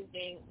doesn't do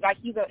things like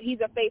He's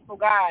a faithful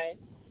God.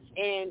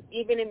 And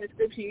even in the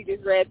scripture you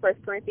just read, 1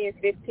 Corinthians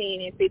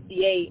 15 and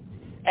 58,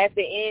 at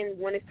the end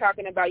when it's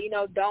talking about,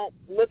 don't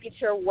look at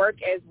your work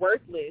as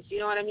worthless. You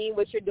know what I mean?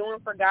 What you're doing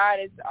for God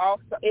is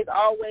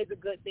always a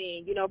good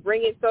thing.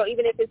 Bring it. So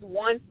even if it's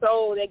one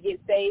soul that gets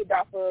saved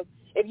off of,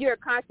 if you're a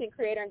content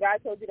creator and God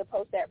told you to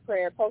post that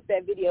prayer, post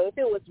that video, if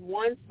it was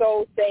one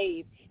soul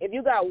saved, if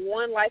you got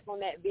one like on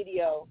that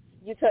video,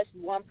 you touched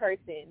one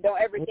person. Don't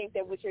ever think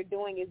that what you're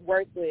doing is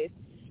worthless.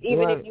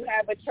 Even if you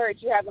have a church,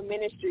 you have a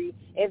ministry,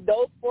 if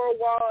those 4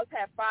 walls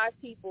have 5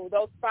 people,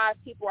 those 5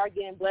 people are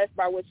getting blessed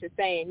by what you're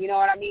saying. You know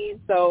what I mean?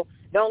 So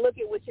don't look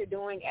at what you're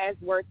doing as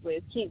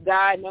worthless. Keep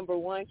God number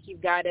one.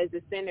 Keep God as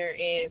the center.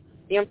 And,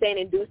 you know what I'm saying,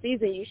 in due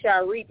season you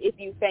shall reap if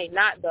you faint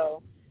not,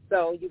 though.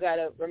 So you got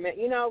to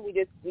remember,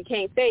 we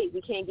can't faint.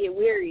 We can't get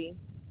weary.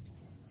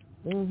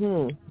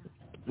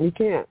 We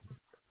can't.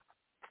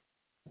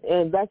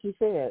 And like you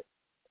said,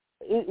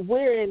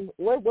 we're in,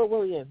 what were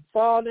we in?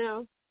 Fall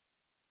now?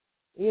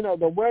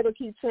 The weather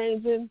keeps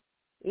changing.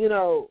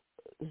 The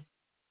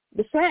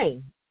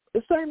same.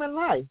 The same in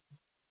life.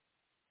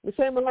 The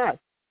same in life.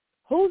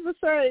 Who's to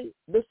say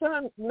the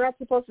sun's not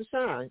supposed to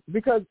shine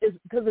because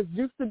it's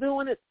used to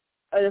doing it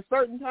at a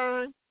certain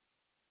time?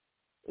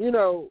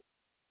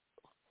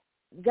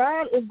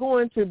 God is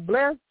going to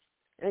bless,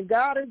 and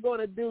God is going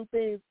to do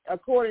things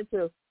according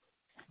to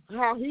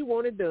how He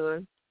want it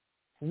done,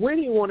 when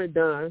He want it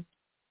done.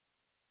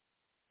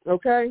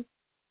 Okay?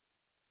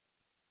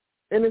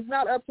 And it's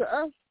not up to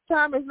us.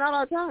 Time is not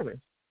our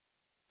timing.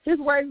 His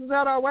ways is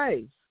not our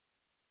ways.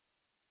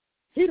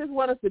 He just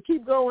wants us to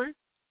keep going,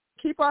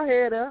 keep our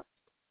head up,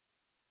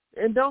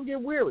 and don't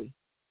get weary.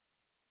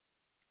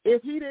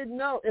 If He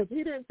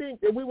didn't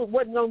think that we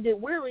wasn't going to get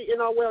weary in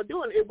our well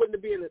doing, it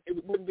wouldn't be in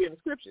the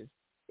scriptures.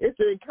 It's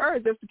to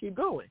encourage us to keep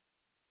going.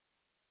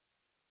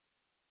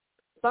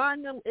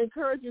 Find them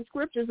encouraging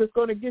scriptures that's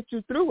going to get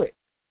you through it.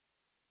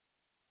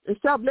 And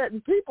stop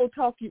letting people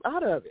talk you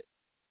out of it.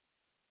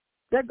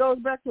 That goes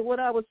back to what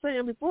I was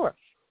saying before.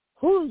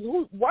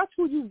 Watch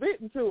who you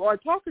venting to or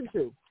talking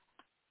to.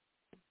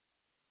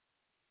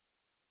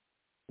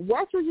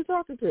 Watch who you're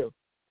talking to.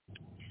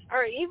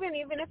 Or even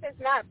if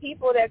it's not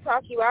people that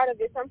talk you out of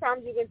it,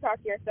 sometimes you can talk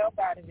yourself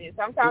out of it.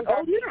 Sometimes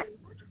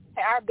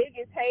our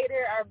biggest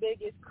hater, our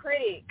biggest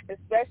critic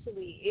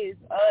especially is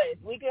us.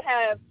 We could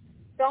have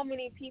so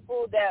many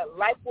people that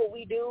like what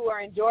we do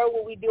or enjoy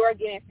what we do or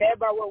getting fed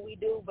by what we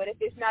do, but if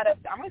it's not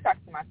up to, I'm going to talk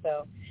to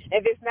myself.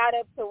 If it's not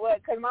up to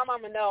what, because my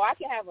mama know I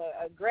can have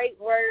a great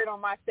word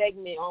on my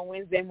segment on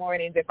Wednesday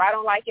mornings. If I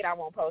don't like it, I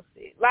won't post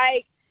it.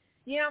 Like,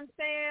 you know what I'm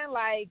saying?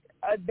 Like,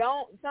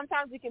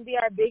 sometimes we can be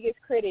our biggest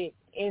critic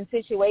in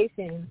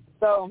situations.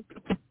 So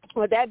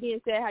with that being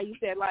said, how you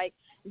said, like,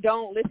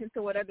 don't listen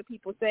to what other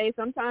people say.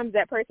 Sometimes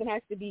that person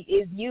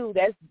is you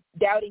that's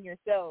doubting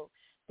yourself.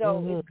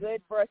 So it's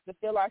good for us to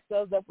fill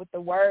ourselves up with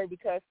the word,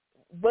 because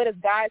what does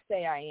God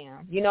say I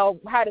am?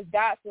 How does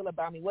God feel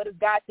about me? What does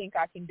God think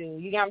I can do?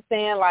 You know what I'm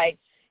saying? Like,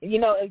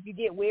 if you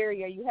get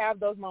weary or you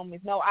have those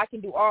moments, no, I can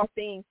do all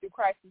things through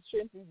Christ who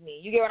strengthens me.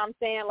 You get what I'm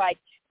saying? Like,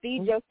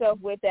 feed yourself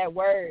with that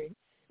word.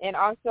 And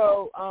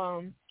also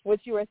what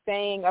you were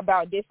saying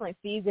about different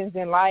seasons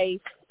in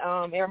life,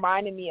 it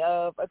reminded me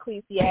of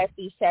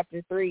Ecclesiastes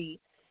chapter 3,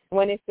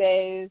 when it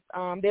says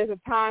there's a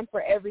time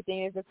for everything.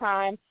 There's a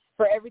time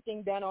for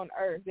everything done on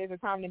earth. There's a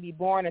time to be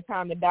born, a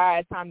time to die,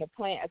 a time to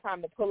plant, a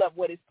time to pull up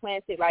what is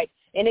planted. Like,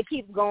 and it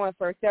keeps going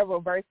for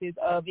several verses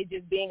of it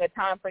just being a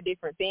time for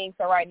different things.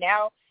 So right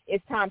now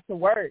it's time to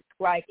work.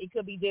 Like, it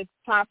could be just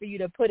time for you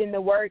to put in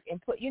the work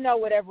and put,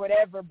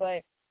 whatever.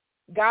 But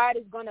God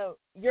is gonna.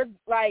 You're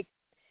like,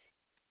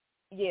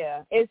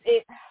 yeah.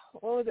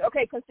 What was it?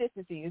 Okay,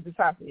 consistency is the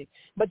topic.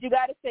 But you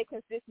got to stay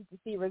consistent to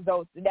see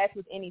results. That's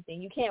with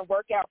anything. You can't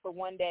work out for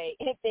one day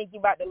and think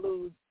you're about to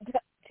lose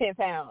 10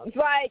 pounds.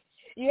 Like,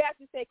 you have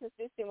to stay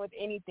consistent with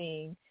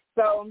anything.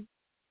 So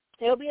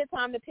it'll be a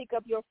time to pick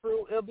up your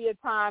fruit. It'll be a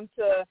time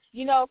to,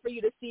 for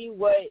you to see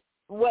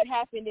what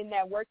happened in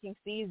that working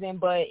season.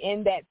 But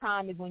in that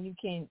time is when you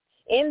can,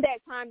 in that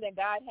time that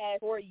God has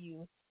for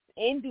you,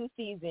 in due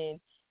season,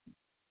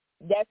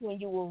 that's when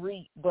you will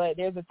reap. But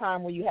there's a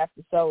time where you have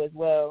to sow as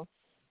well.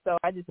 So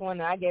I just want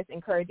to,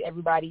 encourage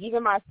everybody,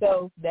 even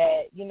myself,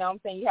 that, you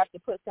have to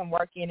put some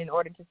work in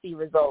order to see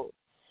results.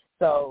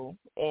 So,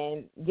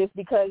 and just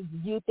because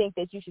you think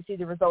that you should see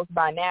the results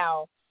by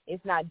now,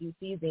 it's not due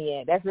season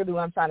yet. That's really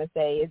what I'm trying to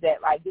say, is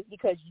that, like, just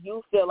because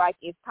you feel like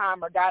it's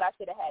time, or God, I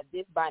should have had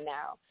this by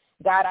now.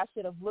 God, I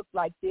should have looked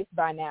like this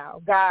by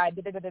now. God,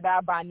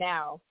 by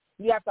now.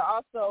 You have to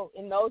also,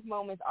 in those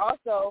moments,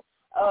 also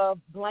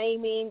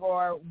blaming,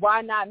 or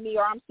why not me,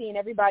 or I'm seeing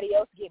everybody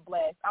else get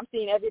blessed. I'm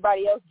seeing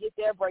everybody else get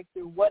their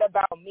breakthrough. What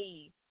about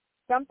me?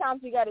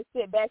 Sometimes you got to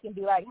sit back and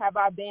be like, have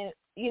I done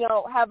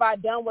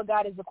what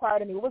God has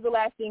required of me? What was the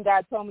last thing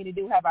God told me to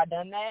do? Have I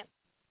done that?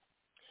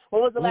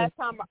 What was the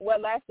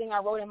last thing I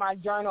wrote in my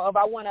journal of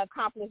I want to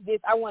accomplish this?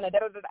 I want to,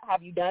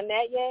 have you done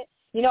that yet?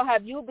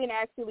 Have you been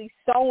actually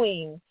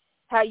sowing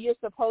how you're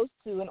supposed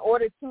to in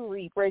order to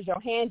reap? Where's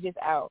your hand just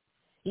out?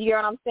 You get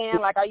what I'm saying?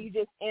 Like, are you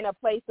just in a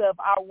place of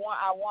I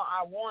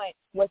want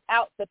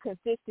without the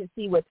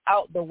consistency,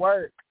 without the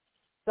work?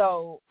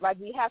 So, like,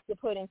 we have to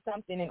put in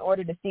something in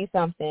order to see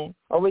something,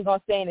 or we're going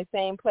to stay in the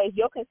same place.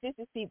 Your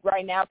consistency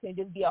right now can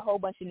just be a whole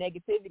bunch of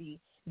negativity.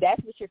 That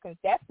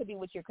could be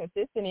what you're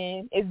consistent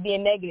in, is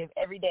being negative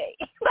every day.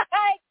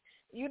 Like,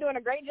 you're doing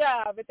a great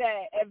job at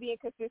that, at being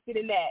consistent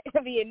in that,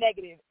 being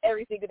negative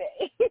every single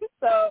day.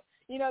 So,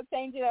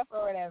 change it up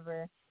or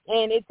whatever.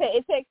 And it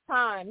takes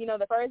time.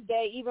 The first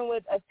day, even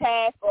with a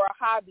task or a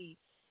hobby,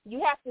 you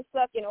have to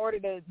suck in order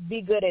to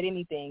be good at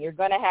anything. You're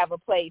going to have a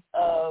place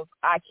of,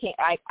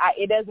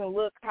 it doesn't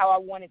look how I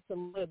want it to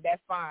look.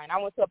 That's fine.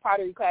 I went to a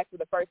pottery class for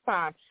the first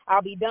time.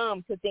 I'll be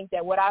dumb to think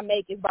that what I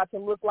make is about to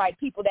look like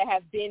people that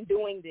have been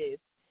doing this.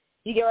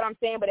 You get what I'm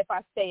saying? But if I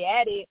stay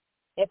at it,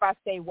 if I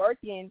stay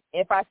working,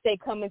 if I stay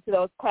coming to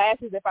those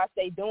classes, if I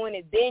stay doing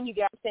it, then you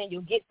get what I'm saying,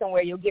 you'll get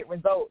somewhere, you'll get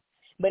results.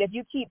 But if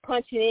you keep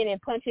punching in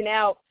and punching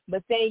out,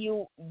 but saying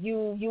you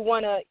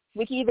want to,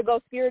 we can either go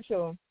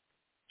spiritual.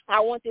 I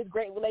want this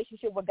great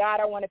relationship with God.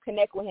 I want to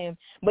connect with him.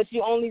 But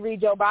you only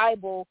read your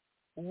Bible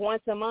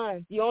once a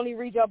month. You only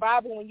read your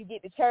Bible when you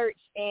get to church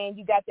and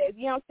you got that.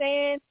 You know what I'm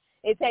saying?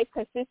 It takes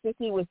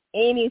consistency with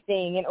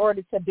anything in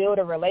order to build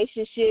a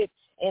relationship,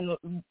 and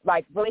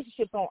like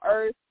relationships on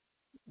earth,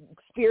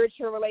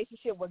 spiritual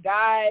relationship with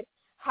God,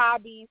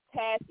 hobbies,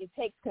 tasks. It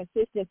takes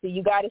consistency.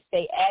 You got to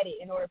stay at it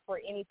in order for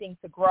anything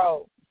to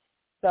grow.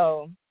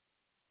 So,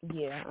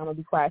 yeah, I'm going to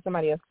be quiet.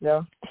 Somebody else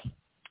go.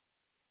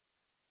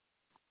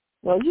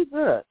 Well, you're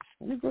good.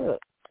 You're good.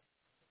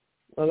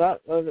 Well,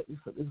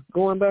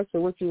 going back to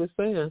what you were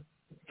saying,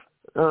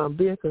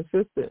 being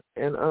consistent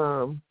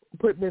and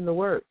putting in the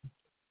work.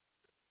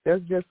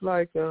 That's just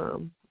like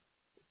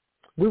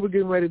we were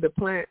getting ready to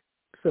plant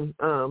some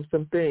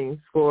things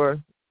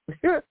for.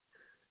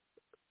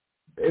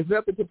 There's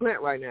nothing to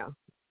plant right now.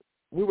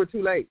 We were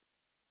too late.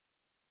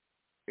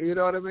 You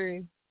know what I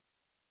mean?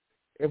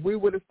 If we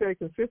would have stayed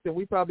consistent,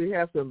 we probably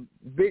have some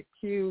big,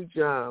 huge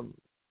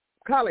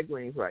collard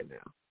greens right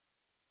now.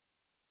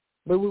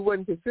 But we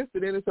wasn't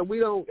consistent in it, so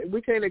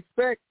we can't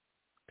expect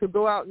to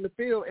go out in the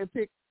field and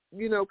pick,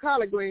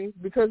 collard greens,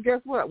 because guess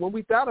what? When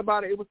we thought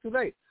about it, it was too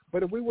late.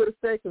 But if we would have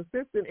stayed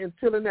consistent in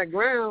tilling that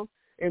ground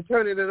and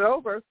turning it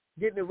over,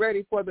 getting it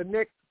ready for the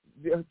next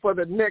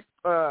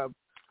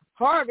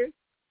harvest,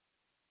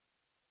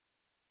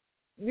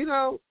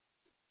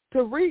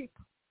 to reap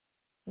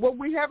what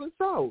we haven't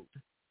sowed.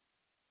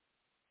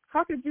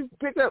 How could you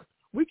pick up?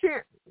 We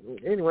can't.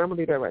 Anyway, I'm going to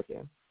leave that right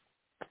there.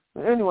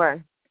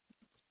 Anyway,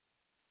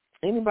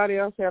 anybody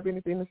else have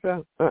anything to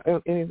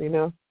say? Anything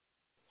else?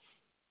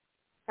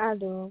 I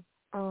do.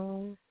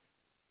 I'm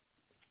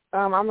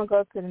going to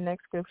go to the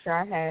next scripture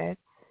I had.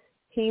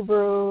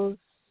 Hebrews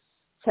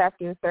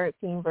chapter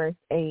 13, verse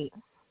 8.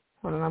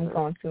 Hold on, I'm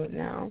going to it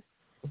now.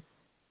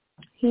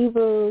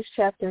 Hebrews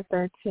chapter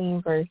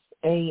 13, verse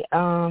 8.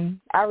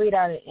 I read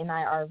out of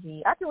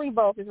NIRV. I can read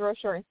both. It's real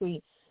short and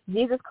sweet.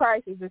 Jesus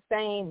Christ is the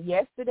same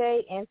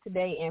yesterday and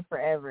today and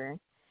forever.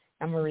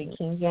 I'm going to read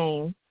King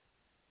James.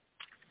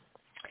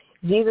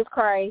 Jesus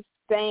Christ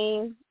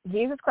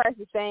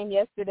the same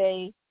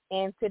yesterday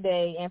and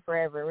today and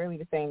forever. Really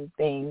the same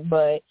thing.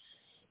 But,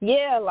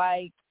 yeah,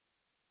 like,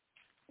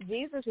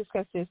 Jesus is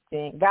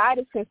consistent. God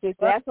is consistent.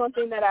 That's one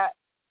thing that I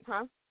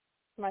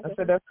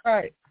said that's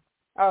right.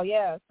 Oh,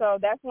 yeah. So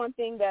that's one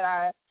thing that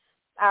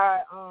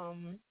I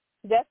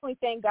definitely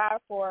thank God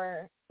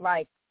for.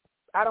 Like,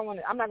 I'm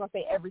not going to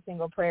say every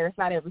single prayer. It's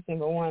not every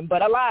single one.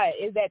 But a lot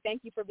is that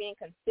thank you for being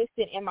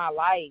consistent in my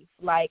life.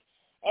 Like,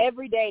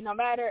 every day, no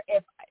matter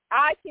if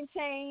I can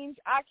change,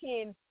 I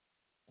can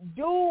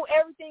do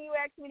everything you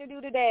asked me to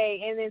do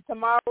today, and then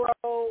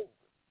tomorrow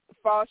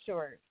fall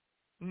short.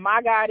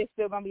 My God is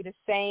still going to be the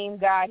same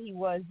God he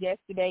was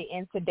yesterday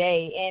and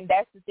today. And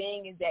that's the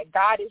thing, is that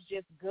God is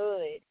just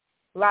good.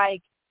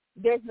 Like,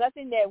 there's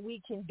nothing that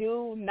we can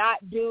do,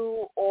 not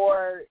do,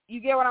 or you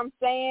get what I'm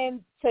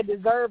saying, to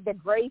deserve the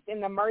grace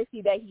and the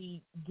mercy that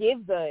he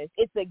gives us.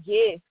 It's a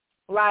gift.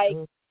 Like,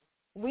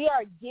 we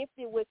are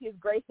gifted with his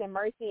grace and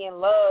mercy and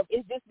love.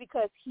 It's just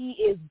because he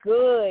is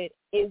good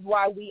is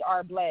why we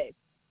are blessed.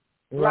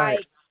 Right.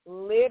 Like,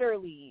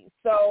 literally.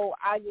 So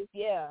I just,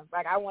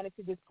 I wanted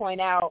to just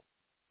point out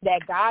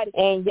that God,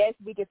 and yes,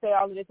 we could say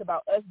all of this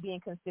about us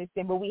being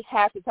consistent, but we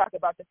have to talk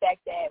about the fact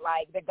that,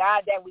 like, the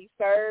God that we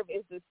serve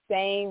is the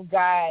same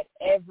God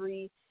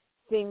every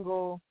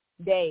single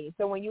day.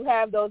 So when you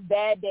have those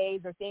bad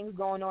days or things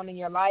going on in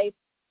your life,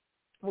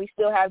 we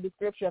still have the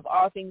scripture of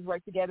all things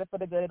work together for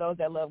the good of those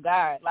that love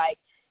God. Like,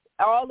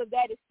 all of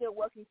that is still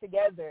working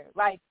together.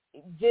 Like,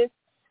 just,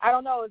 I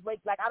don't know, it's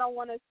like I don't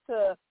want us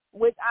to,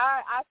 which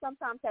I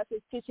sometimes have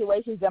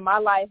situations in my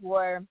life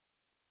where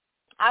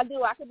I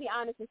could be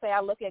honest and say I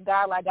look at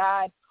God like,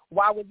 God,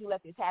 why would you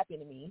let this happen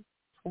to me?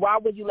 Why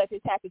would you let this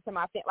happen to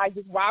my family? Like,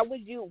 just why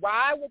would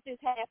this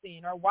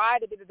happen? Or why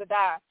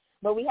da-da-da-da-da?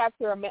 But we have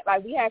to remember,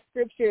 like, we have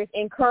scriptures,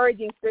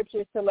 encouraging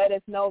scriptures to let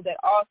us know that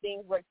all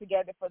things work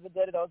together for the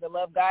good of those that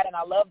love God. And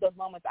I love those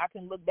moments I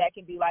can look back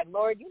and be like,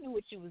 Lord, you knew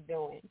what you was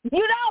doing. You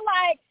know,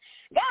 like,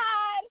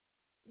 God,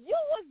 you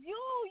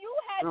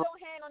had your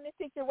hand on this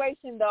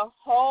situation the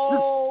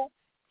whole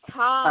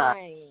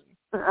time.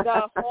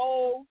 The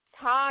whole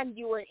time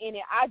you were in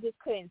it. I just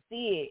couldn't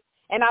see it.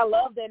 And I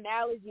love the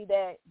analogy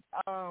that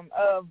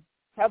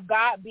of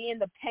God being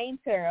the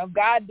painter, of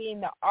God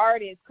being the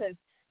artist, because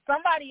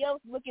somebody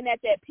else looking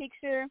at that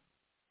picture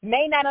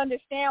may not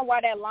understand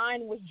why that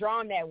line was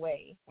drawn that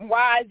way,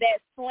 why that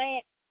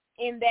slant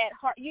in that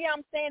heart. You know what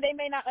I'm saying? They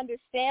may not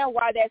understand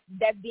why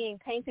that's being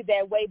painted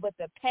that way, but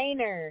the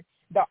painter,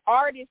 the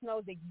artist,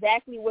 knows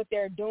exactly what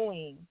they're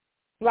doing.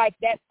 Like,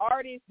 that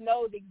artist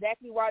knows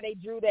exactly why they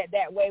drew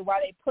that way, why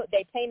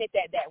they painted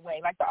that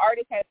way. Like, the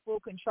artist has full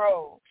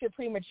control.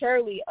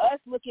 Prematurely, us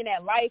looking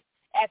at life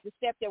at the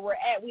step that we're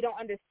at, we don't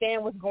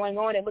understand what's going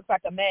on. It looks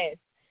like a mess.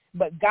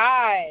 But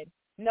God,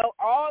 no,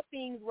 all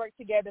things work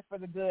together for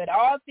the good.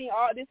 All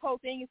this whole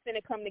thing is going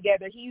to come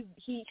together. He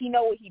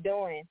know what he's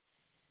doing.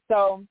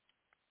 So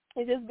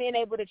it's just being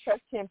able to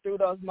trust him through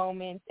those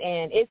moments.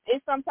 And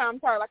it's sometimes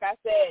hard. Like I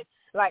said,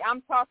 like,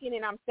 I'm talking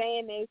and I'm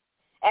saying this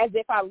as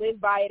if I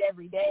live by it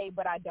every day,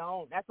 but I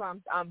don't. That's why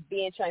I'm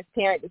being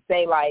transparent to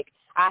say, like,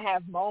 I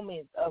have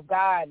moments of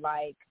God,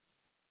 like,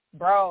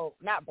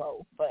 not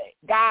bro, but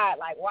God,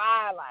 like,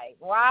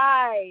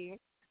 why?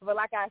 But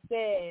like I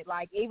said,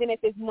 like, even if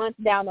it's months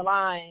down the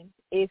line,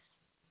 you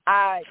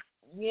know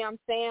what I'm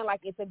saying?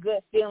 Like, it's a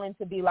good feeling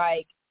to be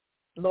like,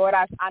 Lord,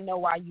 I know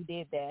why you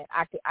did that.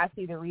 I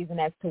see the reason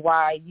as to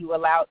why you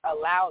allowed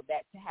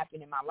that to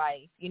happen in my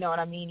life. You know what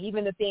I mean?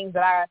 Even the things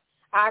that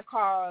I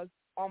caused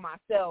on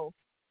myself,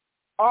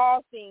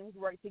 all things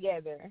work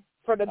together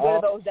for the good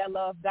of those that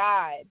love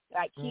God.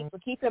 Like,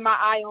 keeping my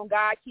eye on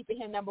God, keeping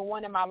him number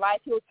one in my life.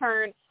 He'll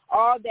turn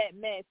all that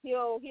mess.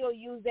 He'll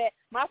use that.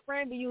 My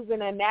friend be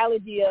using an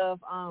analogy of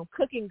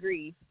cooking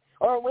grease.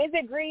 Or is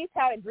it grease?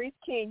 How a grease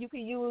you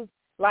can use,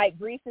 like,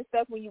 grease and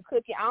stuff when you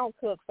cook it. I don't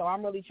cook, so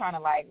I'm really trying to,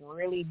 like,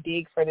 really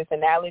dig for this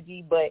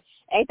analogy. But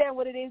ain't that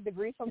what it is? The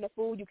grease from the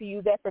food, you can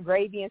use that for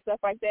gravy and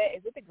stuff like that.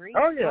 Is it the grease?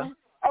 Oh, yeah.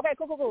 Okay,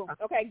 cool.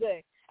 Okay,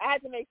 good. I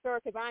had to make sure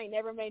because I ain't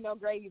never made no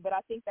gravy, but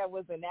I think that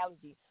was the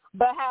analogy.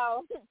 But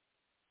how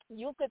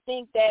you could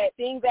think that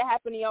things that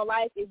happen in your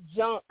life is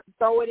junk,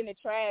 throw it in the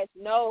trash.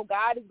 No,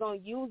 God is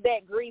going to use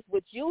that grease,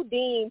 which you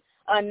deem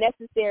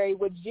unnecessary,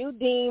 which you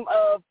deem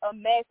of a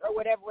mess or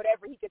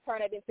whatever, he could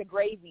turn it into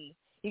gravy.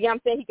 You know what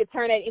I'm saying? He could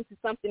turn that into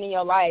something in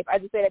your life. I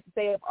just say that to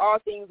say if all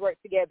things work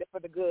together for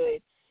the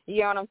good.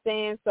 You know what I'm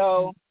saying?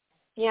 So,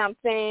 you know what I'm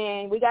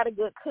saying? We got a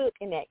good cook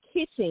in that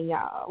kitchen,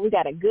 y'all. We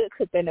got a good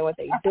cook that know what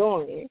they're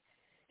doing.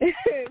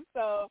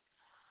 So,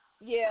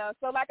 yeah.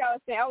 So like I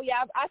was saying,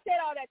 I said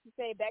all that to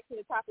say, back to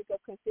the topic of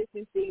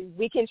consistency,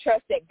 we can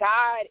trust that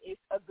God is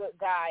a good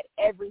God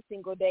every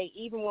single day,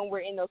 even when we're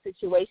in those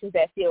situations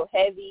that feel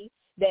heavy,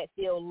 that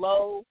feel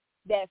low,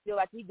 that feel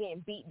like we're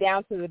getting beat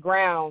down to the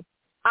ground.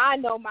 I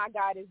know my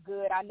God is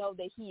good. I know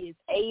that he is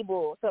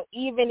able. So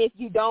even if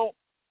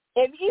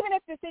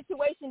the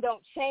situation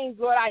don't change,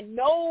 Lord, I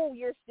know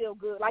you're still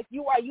good. Like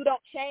you are, you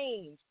don't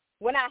change.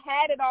 When I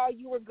had it all,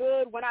 you were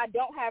good. When I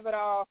don't have it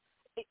all,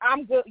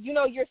 I'm good. You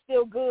know, you're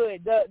still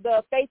good.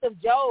 The faith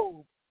of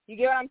Job, you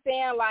get what I'm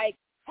saying? Like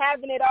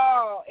having it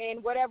all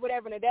and whatever,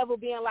 and the devil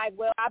being like,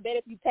 well, I bet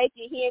if you take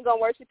it, he ain't going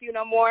to worship you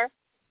no more.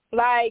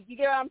 Like, you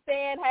get what I'm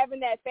saying? Having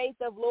that faith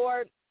of,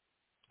 Lord,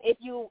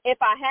 if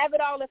I have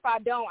it all, if I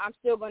don't, I'm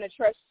still going to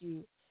trust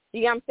you.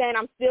 You know what I'm saying?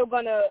 I'm still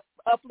going to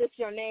uplift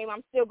your name.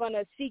 I'm still going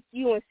to seek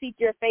you and seek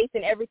your face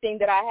in everything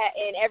that I have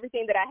and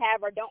everything that I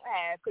have or don't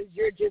have, because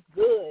you're just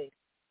good.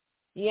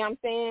 You know what I'm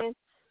saying?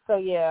 So,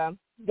 yeah,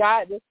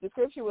 God, the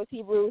scripture was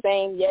Hebrews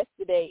saying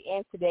yesterday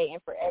and today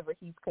and forever.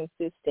 He's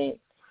consistent.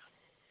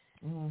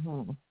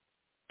 Mm-hmm.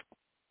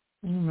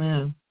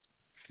 Amen.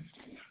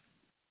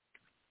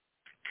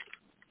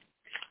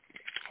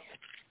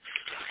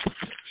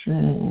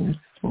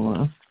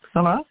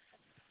 Hello?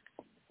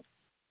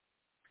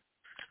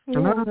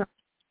 Yeah.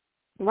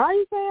 Why are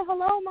you saying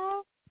hello,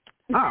 Mom?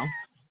 Oh,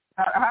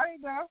 how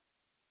you go?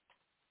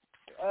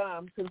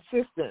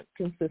 Consistent.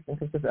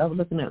 I was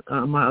looking at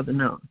my other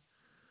note.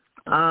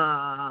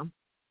 I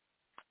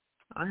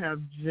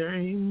have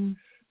James.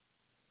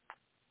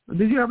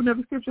 Did you have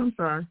another scripture? I'm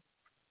sorry.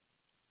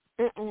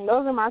 Those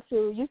are my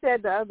two. You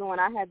said the other one.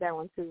 I had that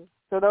one too.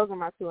 So those are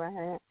my two I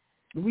had.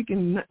 We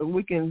can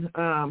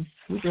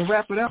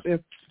wrap it up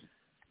if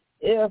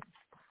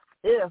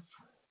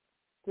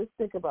just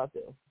think about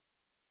this.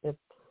 If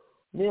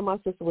me and my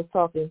sister was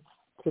talking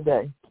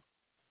today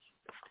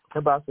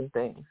about some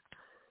things.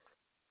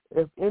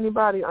 If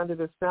anybody under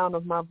the sound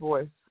of my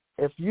voice,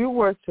 if you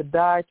were to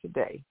die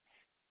today,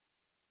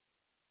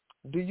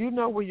 do you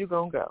know where you're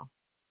going to go?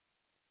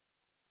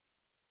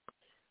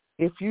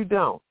 If you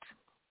don't,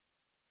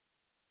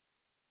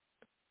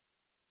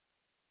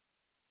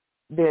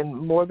 then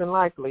more than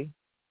likely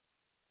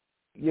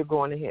you're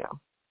going to hell.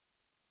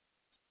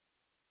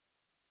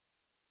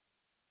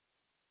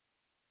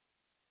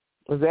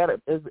 Is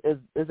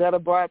that a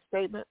broad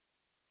statement?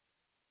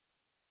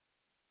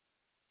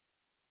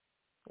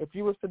 If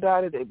you was to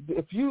die today,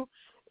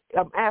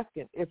 I'm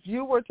asking, if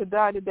you were to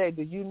die today,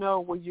 do you know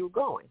where you're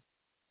going?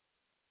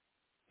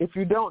 If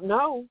you don't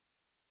know,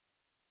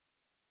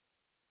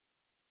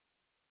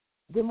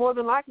 then more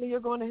than likely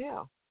you're going to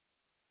hell.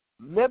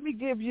 Let me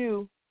give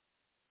you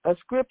a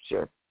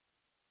scripture.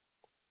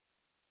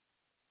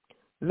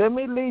 Let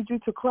me lead you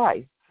to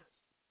Christ.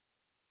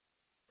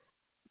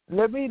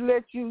 Let me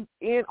let you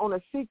in on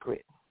a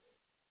secret.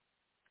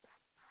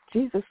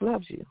 Jesus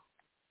loves you.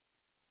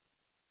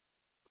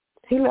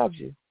 He loves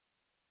you.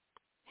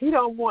 He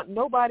don't want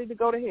nobody to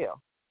go to hell.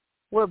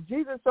 Well, if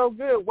Jesus is so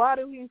good, why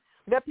do he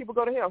let people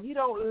go to hell? He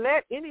don't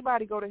let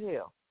anybody go to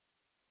hell.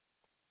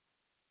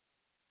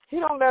 He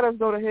don't let us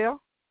go to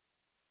hell.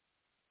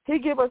 He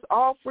give us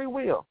all free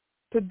will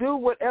to do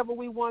whatever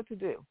we want to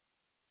do.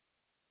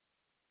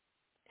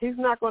 He's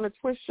not going to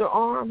twist your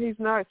arm. He's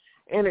not.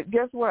 And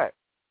guess what?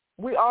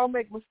 We all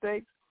make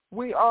mistakes.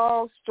 We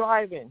all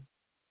striving.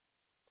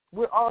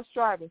 We're all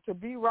striving to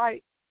be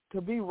right,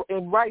 to be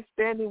in right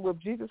standing with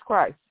Jesus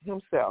Christ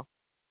himself.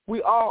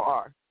 We all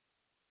are.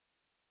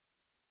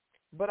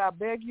 But I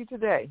beg you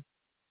today,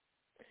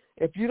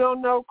 if you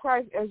don't know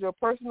Christ as your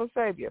personal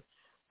Savior,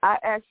 I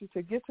ask you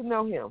to get to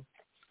know him.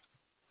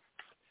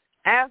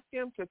 Ask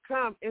him to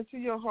come into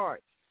your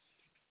heart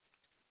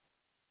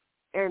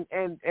and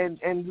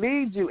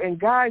lead you and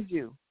guide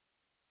you.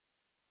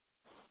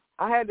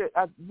 I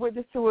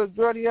witnessed to a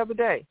girl the other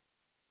day,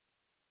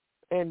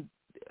 and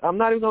I'm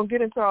not even going to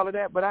get into all of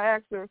that, but I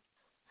asked her,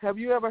 have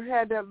you ever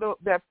had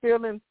that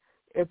feeling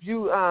if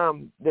you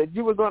that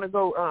you were going to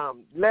go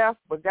left,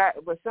 but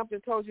something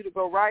told you to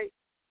go right,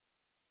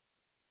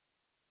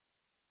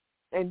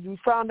 and you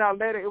found out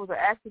later it was an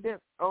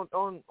accident on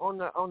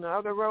the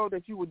other road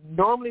that you would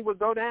normally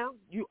go down?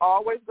 You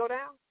always go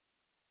down?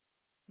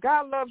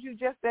 God loves you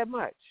just that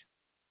much.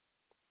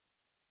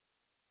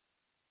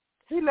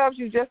 He loves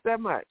you just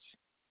that much.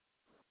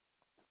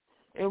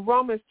 In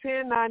Romans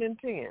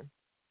 10:9-10,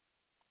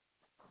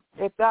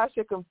 if thou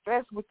shalt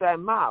confess with thy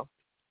mouth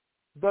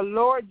the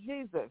Lord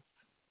Jesus,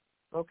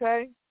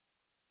 okay,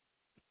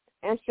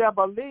 and shall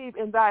believe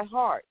in thy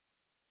heart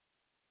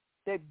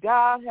that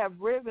God have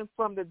risen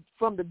from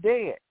the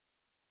dead,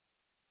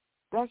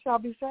 thou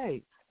shalt be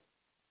saved.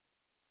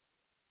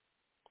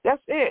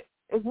 That's it.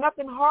 There's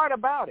nothing hard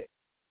about it.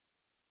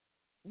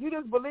 You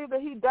just believe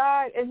that he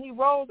died and he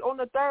rose on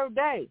the third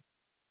day.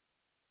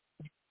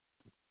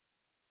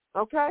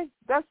 Okay?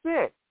 That's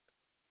it.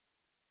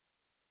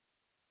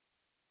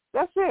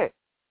 That's it.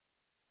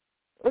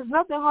 There's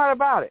nothing hard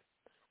about it.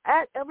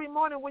 Act every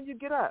morning when you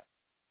get up.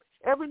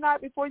 Every night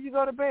before you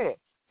go to bed.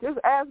 Just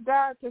ask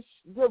God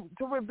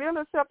to reveal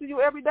himself to you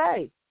every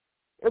day.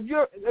 If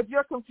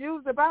you're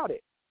confused about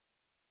it.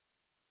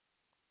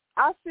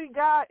 I see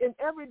God in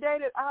every day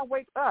that I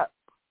wake up.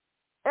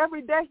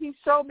 Every day he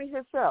showed me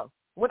himself.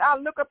 When I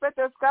look up at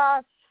the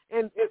sky,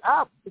 I'm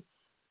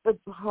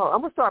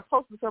going to start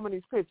posting some of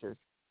these pictures.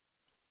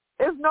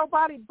 It's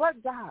nobody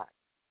but God.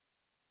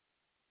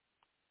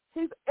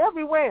 He's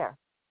everywhere.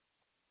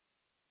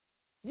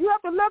 You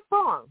have to look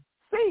for him.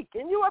 Seek,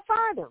 and you will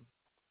find him.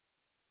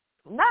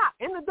 Knock,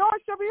 and the door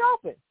shall be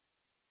open.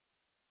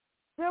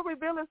 He'll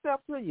reveal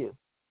himself to you.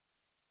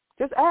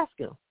 Just ask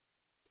him.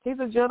 He's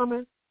a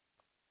gentleman.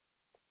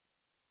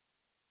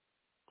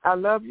 I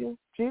love you.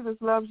 Jesus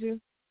loves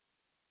you.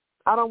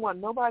 I don't want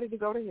nobody to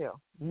go to hell.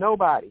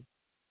 Nobody.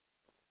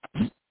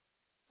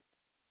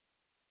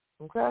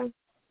 Okay?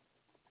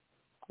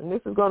 And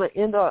this is going to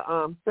end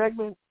our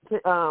segment.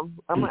 I'm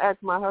going to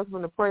ask my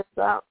husband to pray us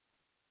out.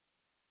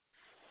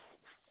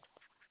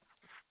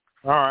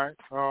 All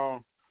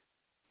right.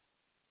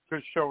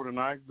 Good show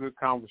tonight. Good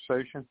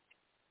conversation.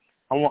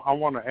 I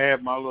want to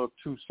add my little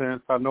 2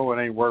 cents. I know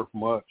it ain't worth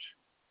much.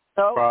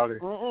 No. Probably.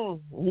 You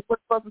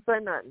weren't supposed to say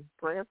nothing.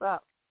 Pray us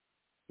out.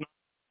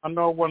 I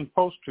know I wasn't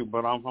supposed to,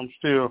 but I'm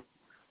still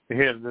the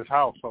head of this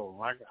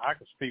household. I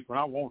can speak when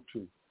I want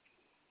to.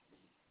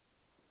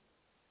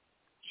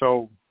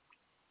 So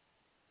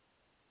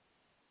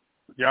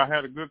y'all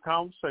had a good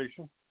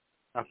conversation.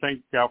 I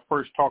think y'all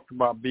first talked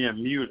about being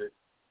muted,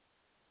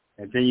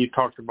 and then you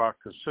talked about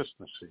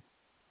consistency.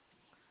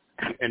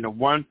 And the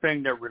one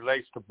thing that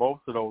relates to both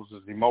of those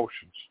is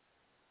emotions.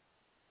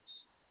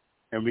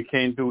 And we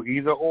can't do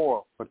either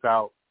or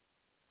without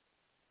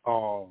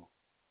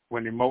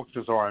when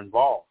emotions are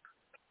involved.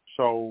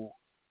 So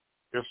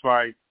it's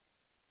like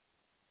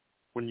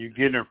when you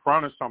get in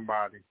front of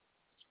somebody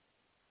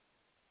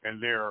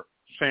and they're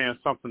saying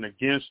something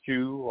against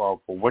you or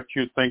for what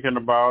you're thinking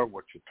about, or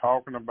what you're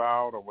talking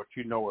about, or what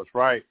you know is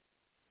right,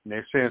 and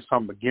they're saying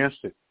something against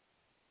it,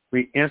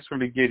 we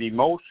instantly get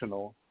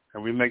emotional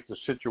and we make the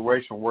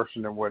situation worse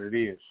than what it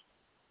is,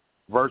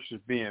 versus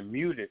being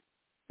muted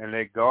and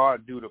let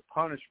God do the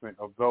punishment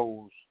of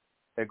those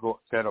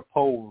that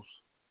oppose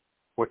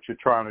what you're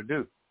trying to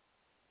do.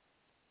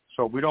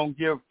 So we don't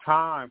give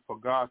time for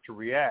God to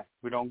react.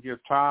 We don't give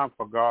time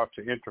for God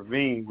to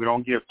intervene. We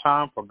don't give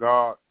time for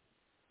God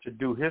to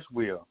do his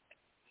will.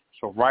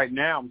 So right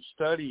now I'm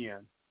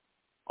studying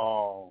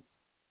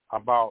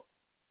about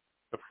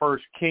the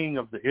first king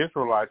of the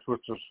Israelites,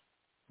 which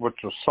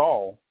was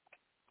Saul,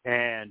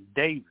 and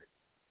David,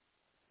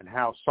 and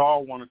how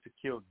Saul wanted to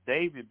kill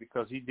David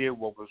because he did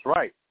what was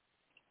right.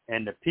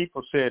 And the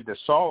people said that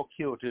Saul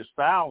killed his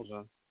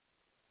 1,000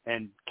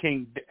 and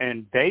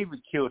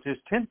David killed his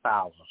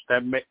 10,000.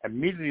 That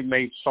immediately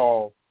made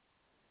Saul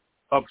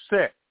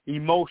upset,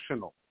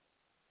 emotional.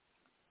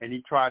 And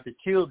he tried to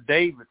kill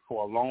David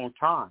for a long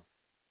time.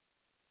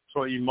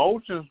 So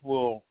emotions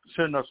will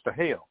send us to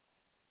hell,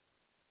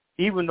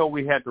 even though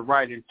we had the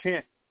right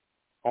intent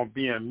on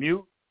being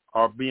mute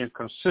or being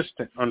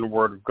consistent on the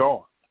word of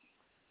God.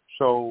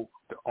 So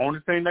the only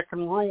thing that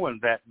can ruin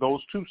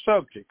those two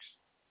subjects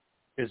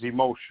is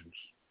emotions.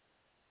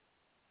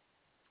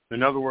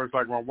 In other words,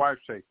 like my wife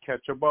said,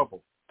 catch a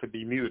bubble, to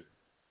be muted.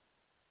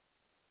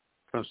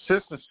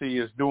 Consistency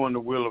is doing the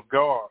will of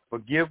God,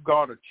 but give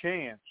God a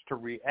chance to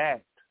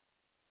react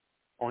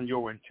on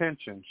your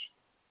intentions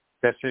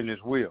that's in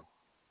his will.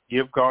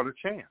 Give God a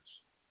chance.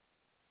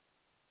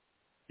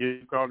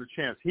 Give God a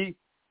chance.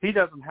 He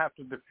doesn't have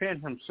to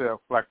defend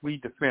himself like we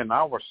defend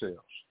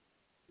ourselves.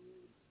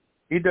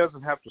 He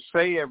doesn't have to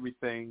say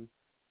everything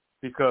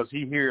because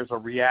he hears a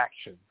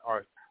reaction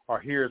or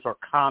hears a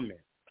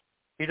comment.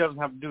 He doesn't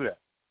have to do that.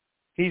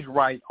 He's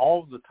right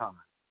all the time.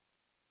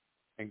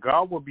 And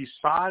God will be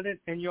silent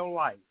in your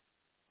life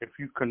if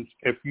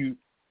you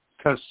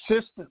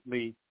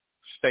consistently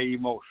stay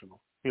emotional.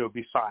 He'll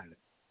be silent.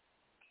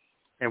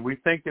 And we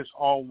think it's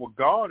all what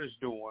God is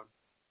doing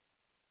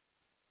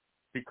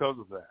because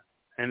of that.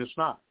 And it's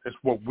not. It's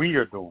what we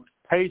are doing.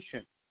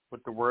 Patient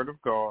with the word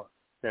of God,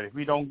 that if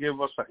he don't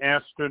give us an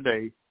answer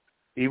today,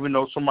 even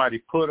though somebody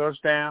put us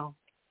down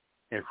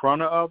in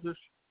front of others,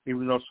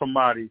 even though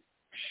somebody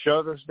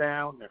shut us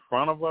down in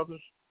front of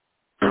others,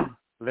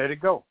 let it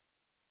go.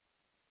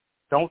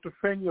 Don't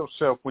defend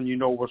yourself when you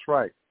know what's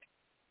right.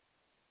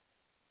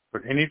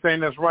 But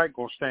anything that's right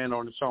going to stand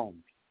on its own.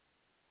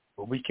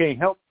 But we can't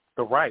help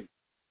the right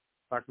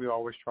like we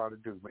always try to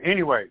do. But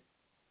anyway.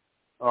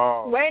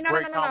 Wait, no.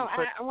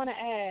 I want to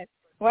add.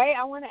 Yeah.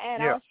 I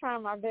was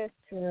trying my best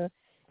to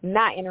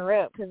not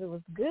interrupt because it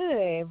was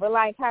good. But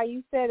like how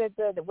you said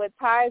that what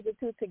ties the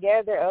two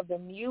together of the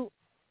mute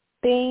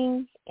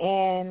thing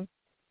and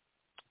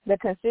the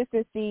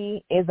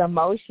consistency is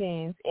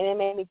emotions. And it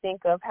made me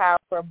think of how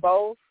for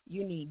both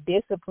you need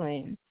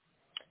discipline.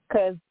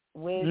 Because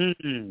with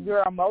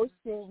your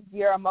emotions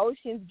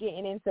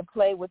getting into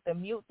play with the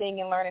mute thing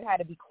and learning how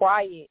to be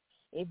quiet,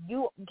 if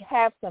you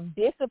have some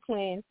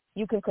discipline,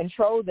 you can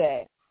control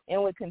that.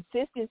 And with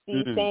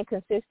consistency, staying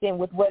consistent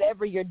with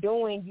whatever you're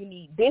doing, you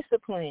need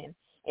discipline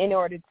in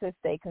order to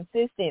stay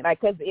consistent.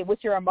 Like, because with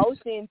your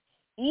emotions,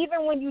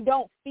 even when you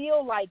don't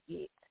feel like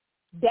it,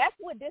 that's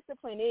what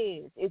discipline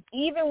is. It's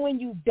even when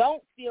you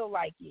don't feel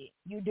like it,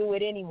 you do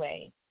it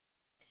anyway.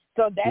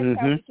 So that's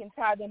how we can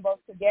tie them both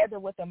together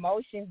with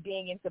emotions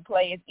being into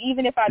play. Is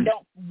even if I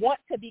don't want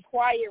to be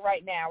quiet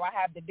right now, I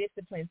have the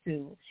discipline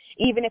to.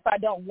 Even if I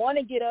don't want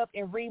to get up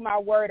and read my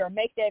word or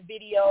make that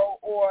video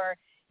or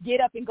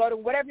get up and go to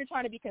whatever you're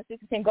trying to be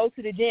consistent and go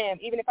to the gym,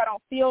 even if I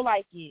don't feel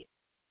like it,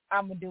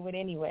 I'm going to do it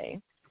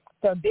anyway.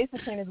 So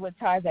discipline is what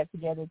ties that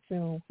together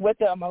too, with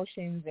the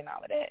emotions and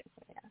all of that.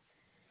 So, yeah.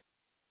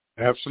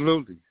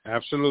 Absolutely.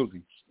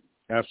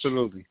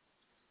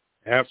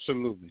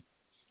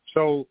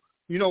 So,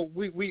 you know,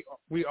 we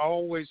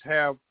always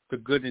have the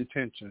good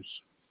intentions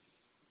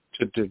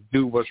to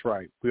do what's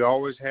right. We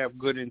always have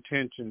good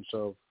intentions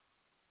of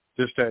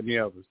this, that, and the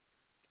other.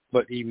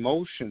 But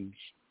emotions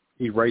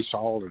erase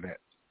all of that.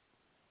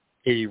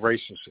 It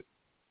erases it.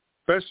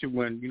 Especially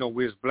when, you know,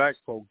 we as black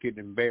folk get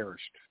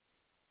embarrassed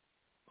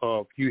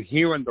of you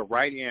hearing the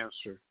right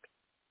answer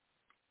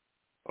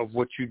of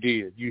what you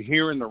did. You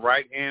hearing the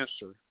right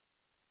answer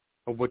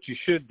of what you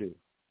should do.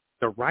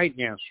 The right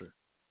answer.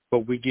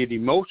 But we get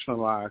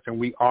emotionalized and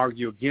we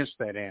argue against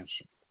that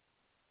answer.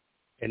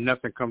 And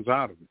nothing comes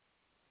out of it.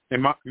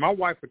 And my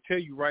wife will tell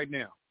you right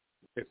now,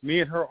 if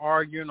me and her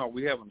arguing or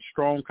we having a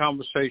strong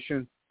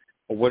conversation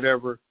or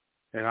whatever,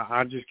 and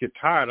I just get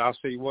tired, I'll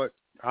say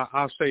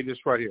I'll say this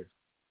right here.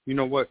 You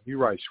know what? You're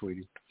right,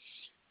 sweetie.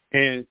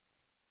 And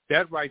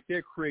that right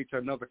there creates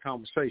another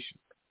conversation.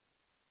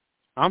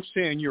 I'm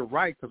saying you're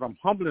right because I'm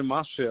humbling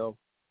myself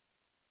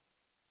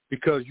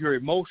because you're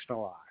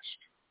emotionalized.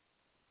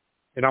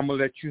 And I'm going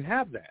to let you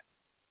have that.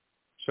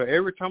 So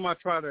every time I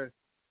try to,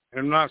 and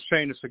I'm not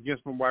saying it's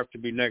against my wife to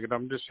be negative,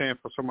 I'm just saying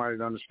for somebody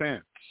to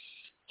understand.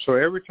 So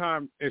every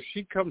time, if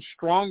she comes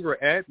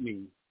stronger at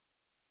me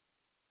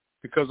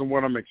because of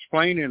what I'm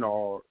explaining,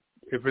 or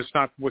if it's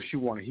not what she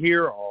want to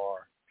hear,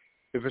 or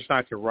if it's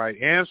not the right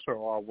answer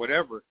or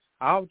whatever,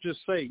 I'll just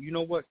say, you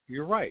know what,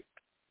 you're right.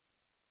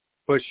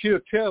 But she'll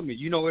tell me,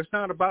 it's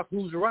not about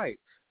who's right.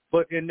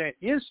 But in that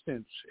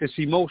instance, it's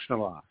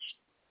emotionalized.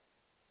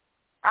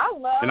 I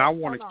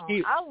want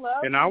to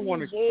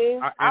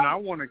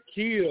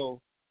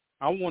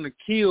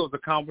kill the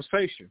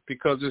conversation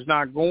because it's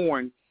not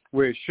going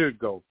where it should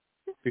go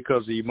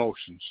because of the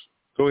emotions.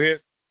 Go ahead.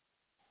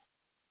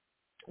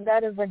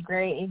 That is a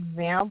great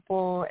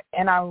example,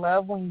 and I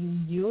love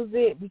when you use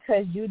it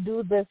because you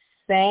do the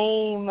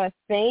same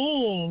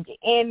thing.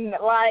 And,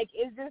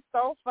 it's just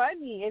so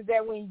funny is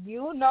that when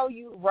you know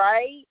you're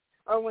right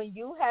or when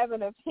you have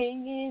an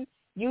opinion,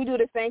 you do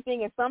the same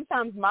thing. And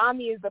sometimes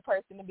mommy is the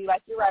person to be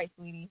like, you're right,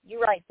 sweetie.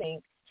 You're right,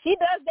 Pink. She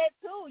does that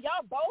too.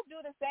 Y'all both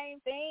do the same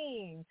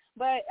thing.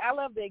 But I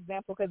love the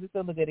example because it's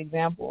still a good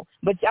example.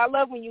 But I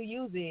love when you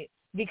use it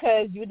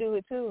because you do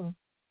it too.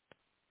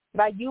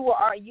 You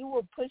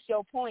will push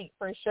your point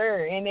for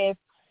sure. And if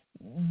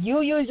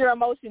you use your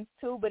emotions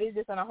too, but it's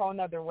just in a whole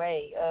nother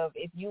way of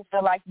if you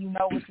feel like you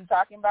know what you're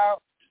talking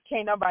about,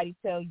 can't nobody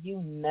tell you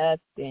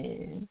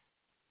nothing.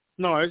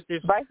 No, it's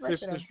it's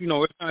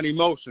not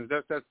emotions.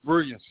 That's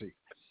brilliancy.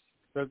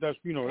 That's what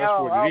it is.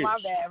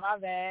 My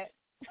bad.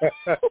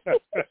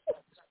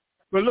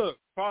 But look,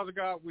 Father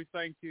God, we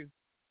thank you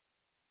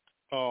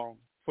for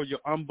your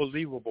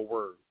unbelievable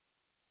word.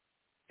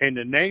 And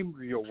the name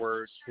of your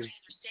word is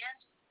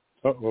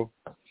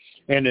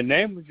And the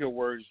name of your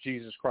word is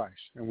Jesus Christ.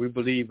 And we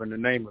believe in the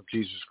name of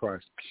Jesus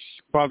Christ.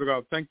 Father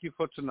God, thank you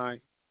for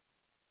tonight.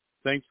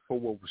 Thank you for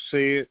what was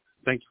said.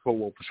 Thank you for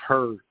what was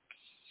heard.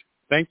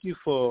 Thank you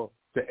for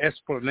the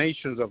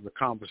explanations of the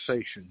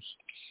conversations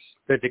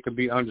that they can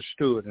be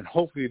understood. And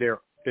hopefully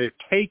they're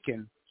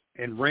taken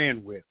and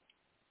ran with.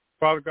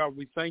 Father God,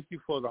 we thank you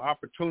for the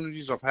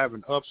opportunities of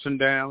having ups and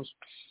downs.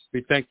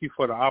 We thank you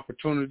for the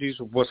opportunities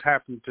of what's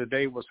happening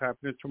today, what's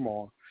happening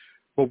tomorrow.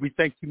 But we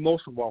thank you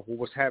most of all for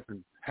what's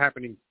happening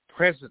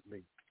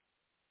presently.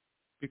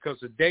 Because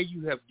the day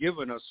you have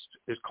given us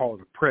is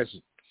called the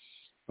present.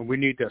 And we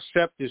need to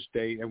accept this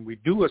day, and we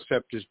do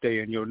accept this day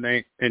in your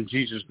name, in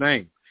Jesus'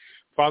 name.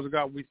 Father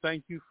God, I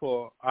thank you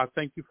for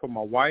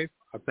my wife.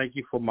 I thank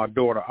you for my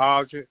daughter,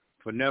 Audrey,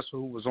 Vanessa,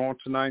 who was on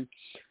tonight.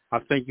 I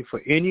thank you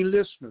for any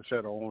listeners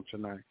that are on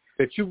tonight,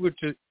 that you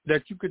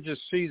could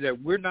just see that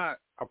we're not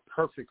a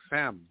perfect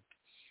family,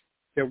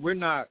 that we're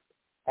not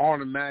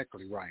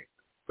automatically right,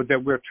 but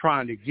that we're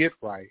trying to get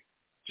right,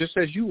 just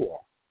as you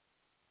are.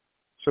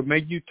 So may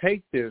you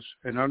take this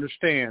and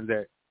understand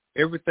that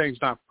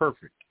everything's not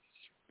perfect,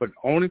 but the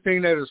only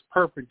thing that is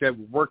perfect that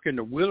will work in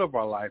the will of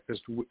our life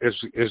is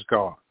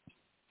God,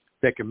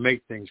 that can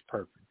make things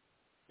perfect.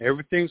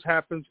 Everything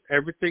happens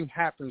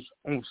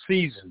on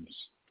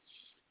seasons.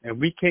 And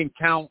we can't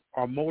count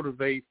or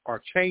motivate or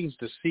change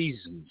the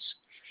seasons.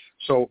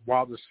 So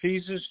while the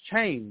seasons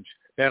change,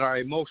 that our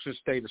emotions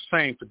stay the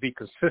same to be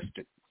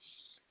consistent.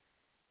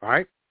 All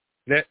right?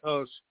 Let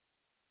us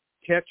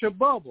catch a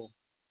bubble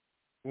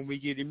when we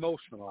get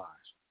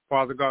emotionalized.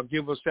 Father God,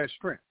 give us that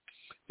strength,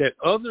 that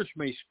others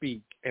may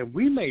speak and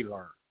we may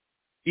learn,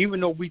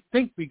 even though we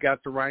think we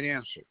got the right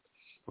answer.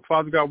 But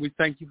Father God, we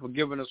thank you for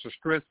giving us the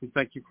strength. We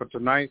thank you for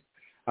tonight.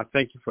 I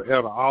thank you for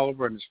Elder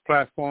Oliver and his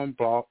platform,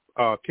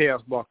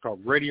 Chaos Block Talk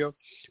Radio.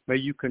 May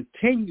you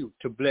continue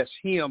to bless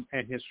him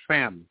and his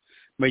family.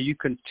 May you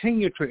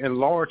continue to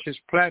enlarge his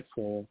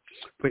platform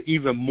for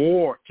even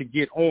more to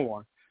get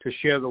on to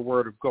share the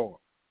word of God.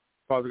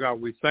 Father God,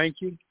 we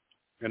thank you.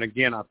 And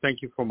again, I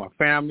thank you for my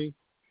family.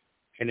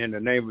 And in the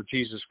name of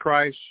Jesus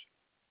Christ,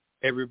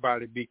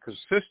 everybody be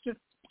consistent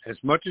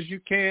as much as you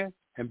can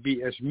and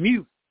be as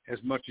mute as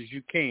much as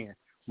you can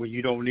when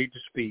you don't need to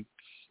speak.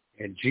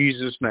 In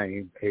Jesus'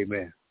 name,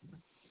 amen.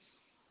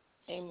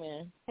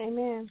 Amen.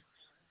 Amen.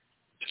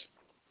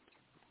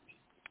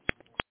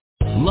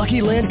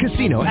 Lucky Land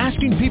Casino,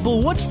 asking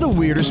people, what's the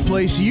weirdest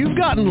place you've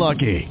gotten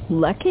lucky?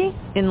 Lucky?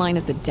 In line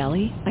at the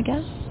deli, I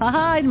guess?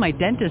 Aha, in my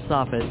dentist's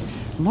office.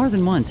 More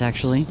than once,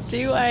 actually.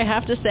 Do I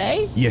have to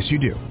say? Yes, you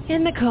do.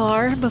 In the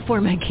car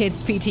before my kids'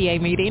 PTA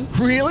meeting.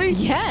 Really?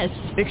 Yes.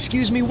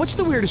 Excuse me, what's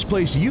the weirdest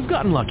place you've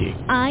gotten lucky?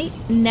 I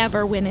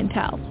never win and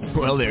tell.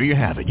 Well, there you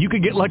have it. You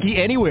can get lucky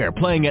anywhere,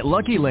 playing at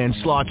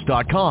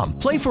LuckyLandSlots.com.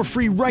 Play for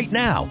free right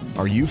now.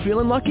 Are you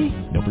feeling lucky?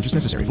 No purchase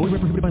necessary. Void where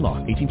prohibited by law.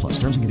 18+.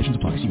 Terms and conditions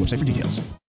apply. See website for details.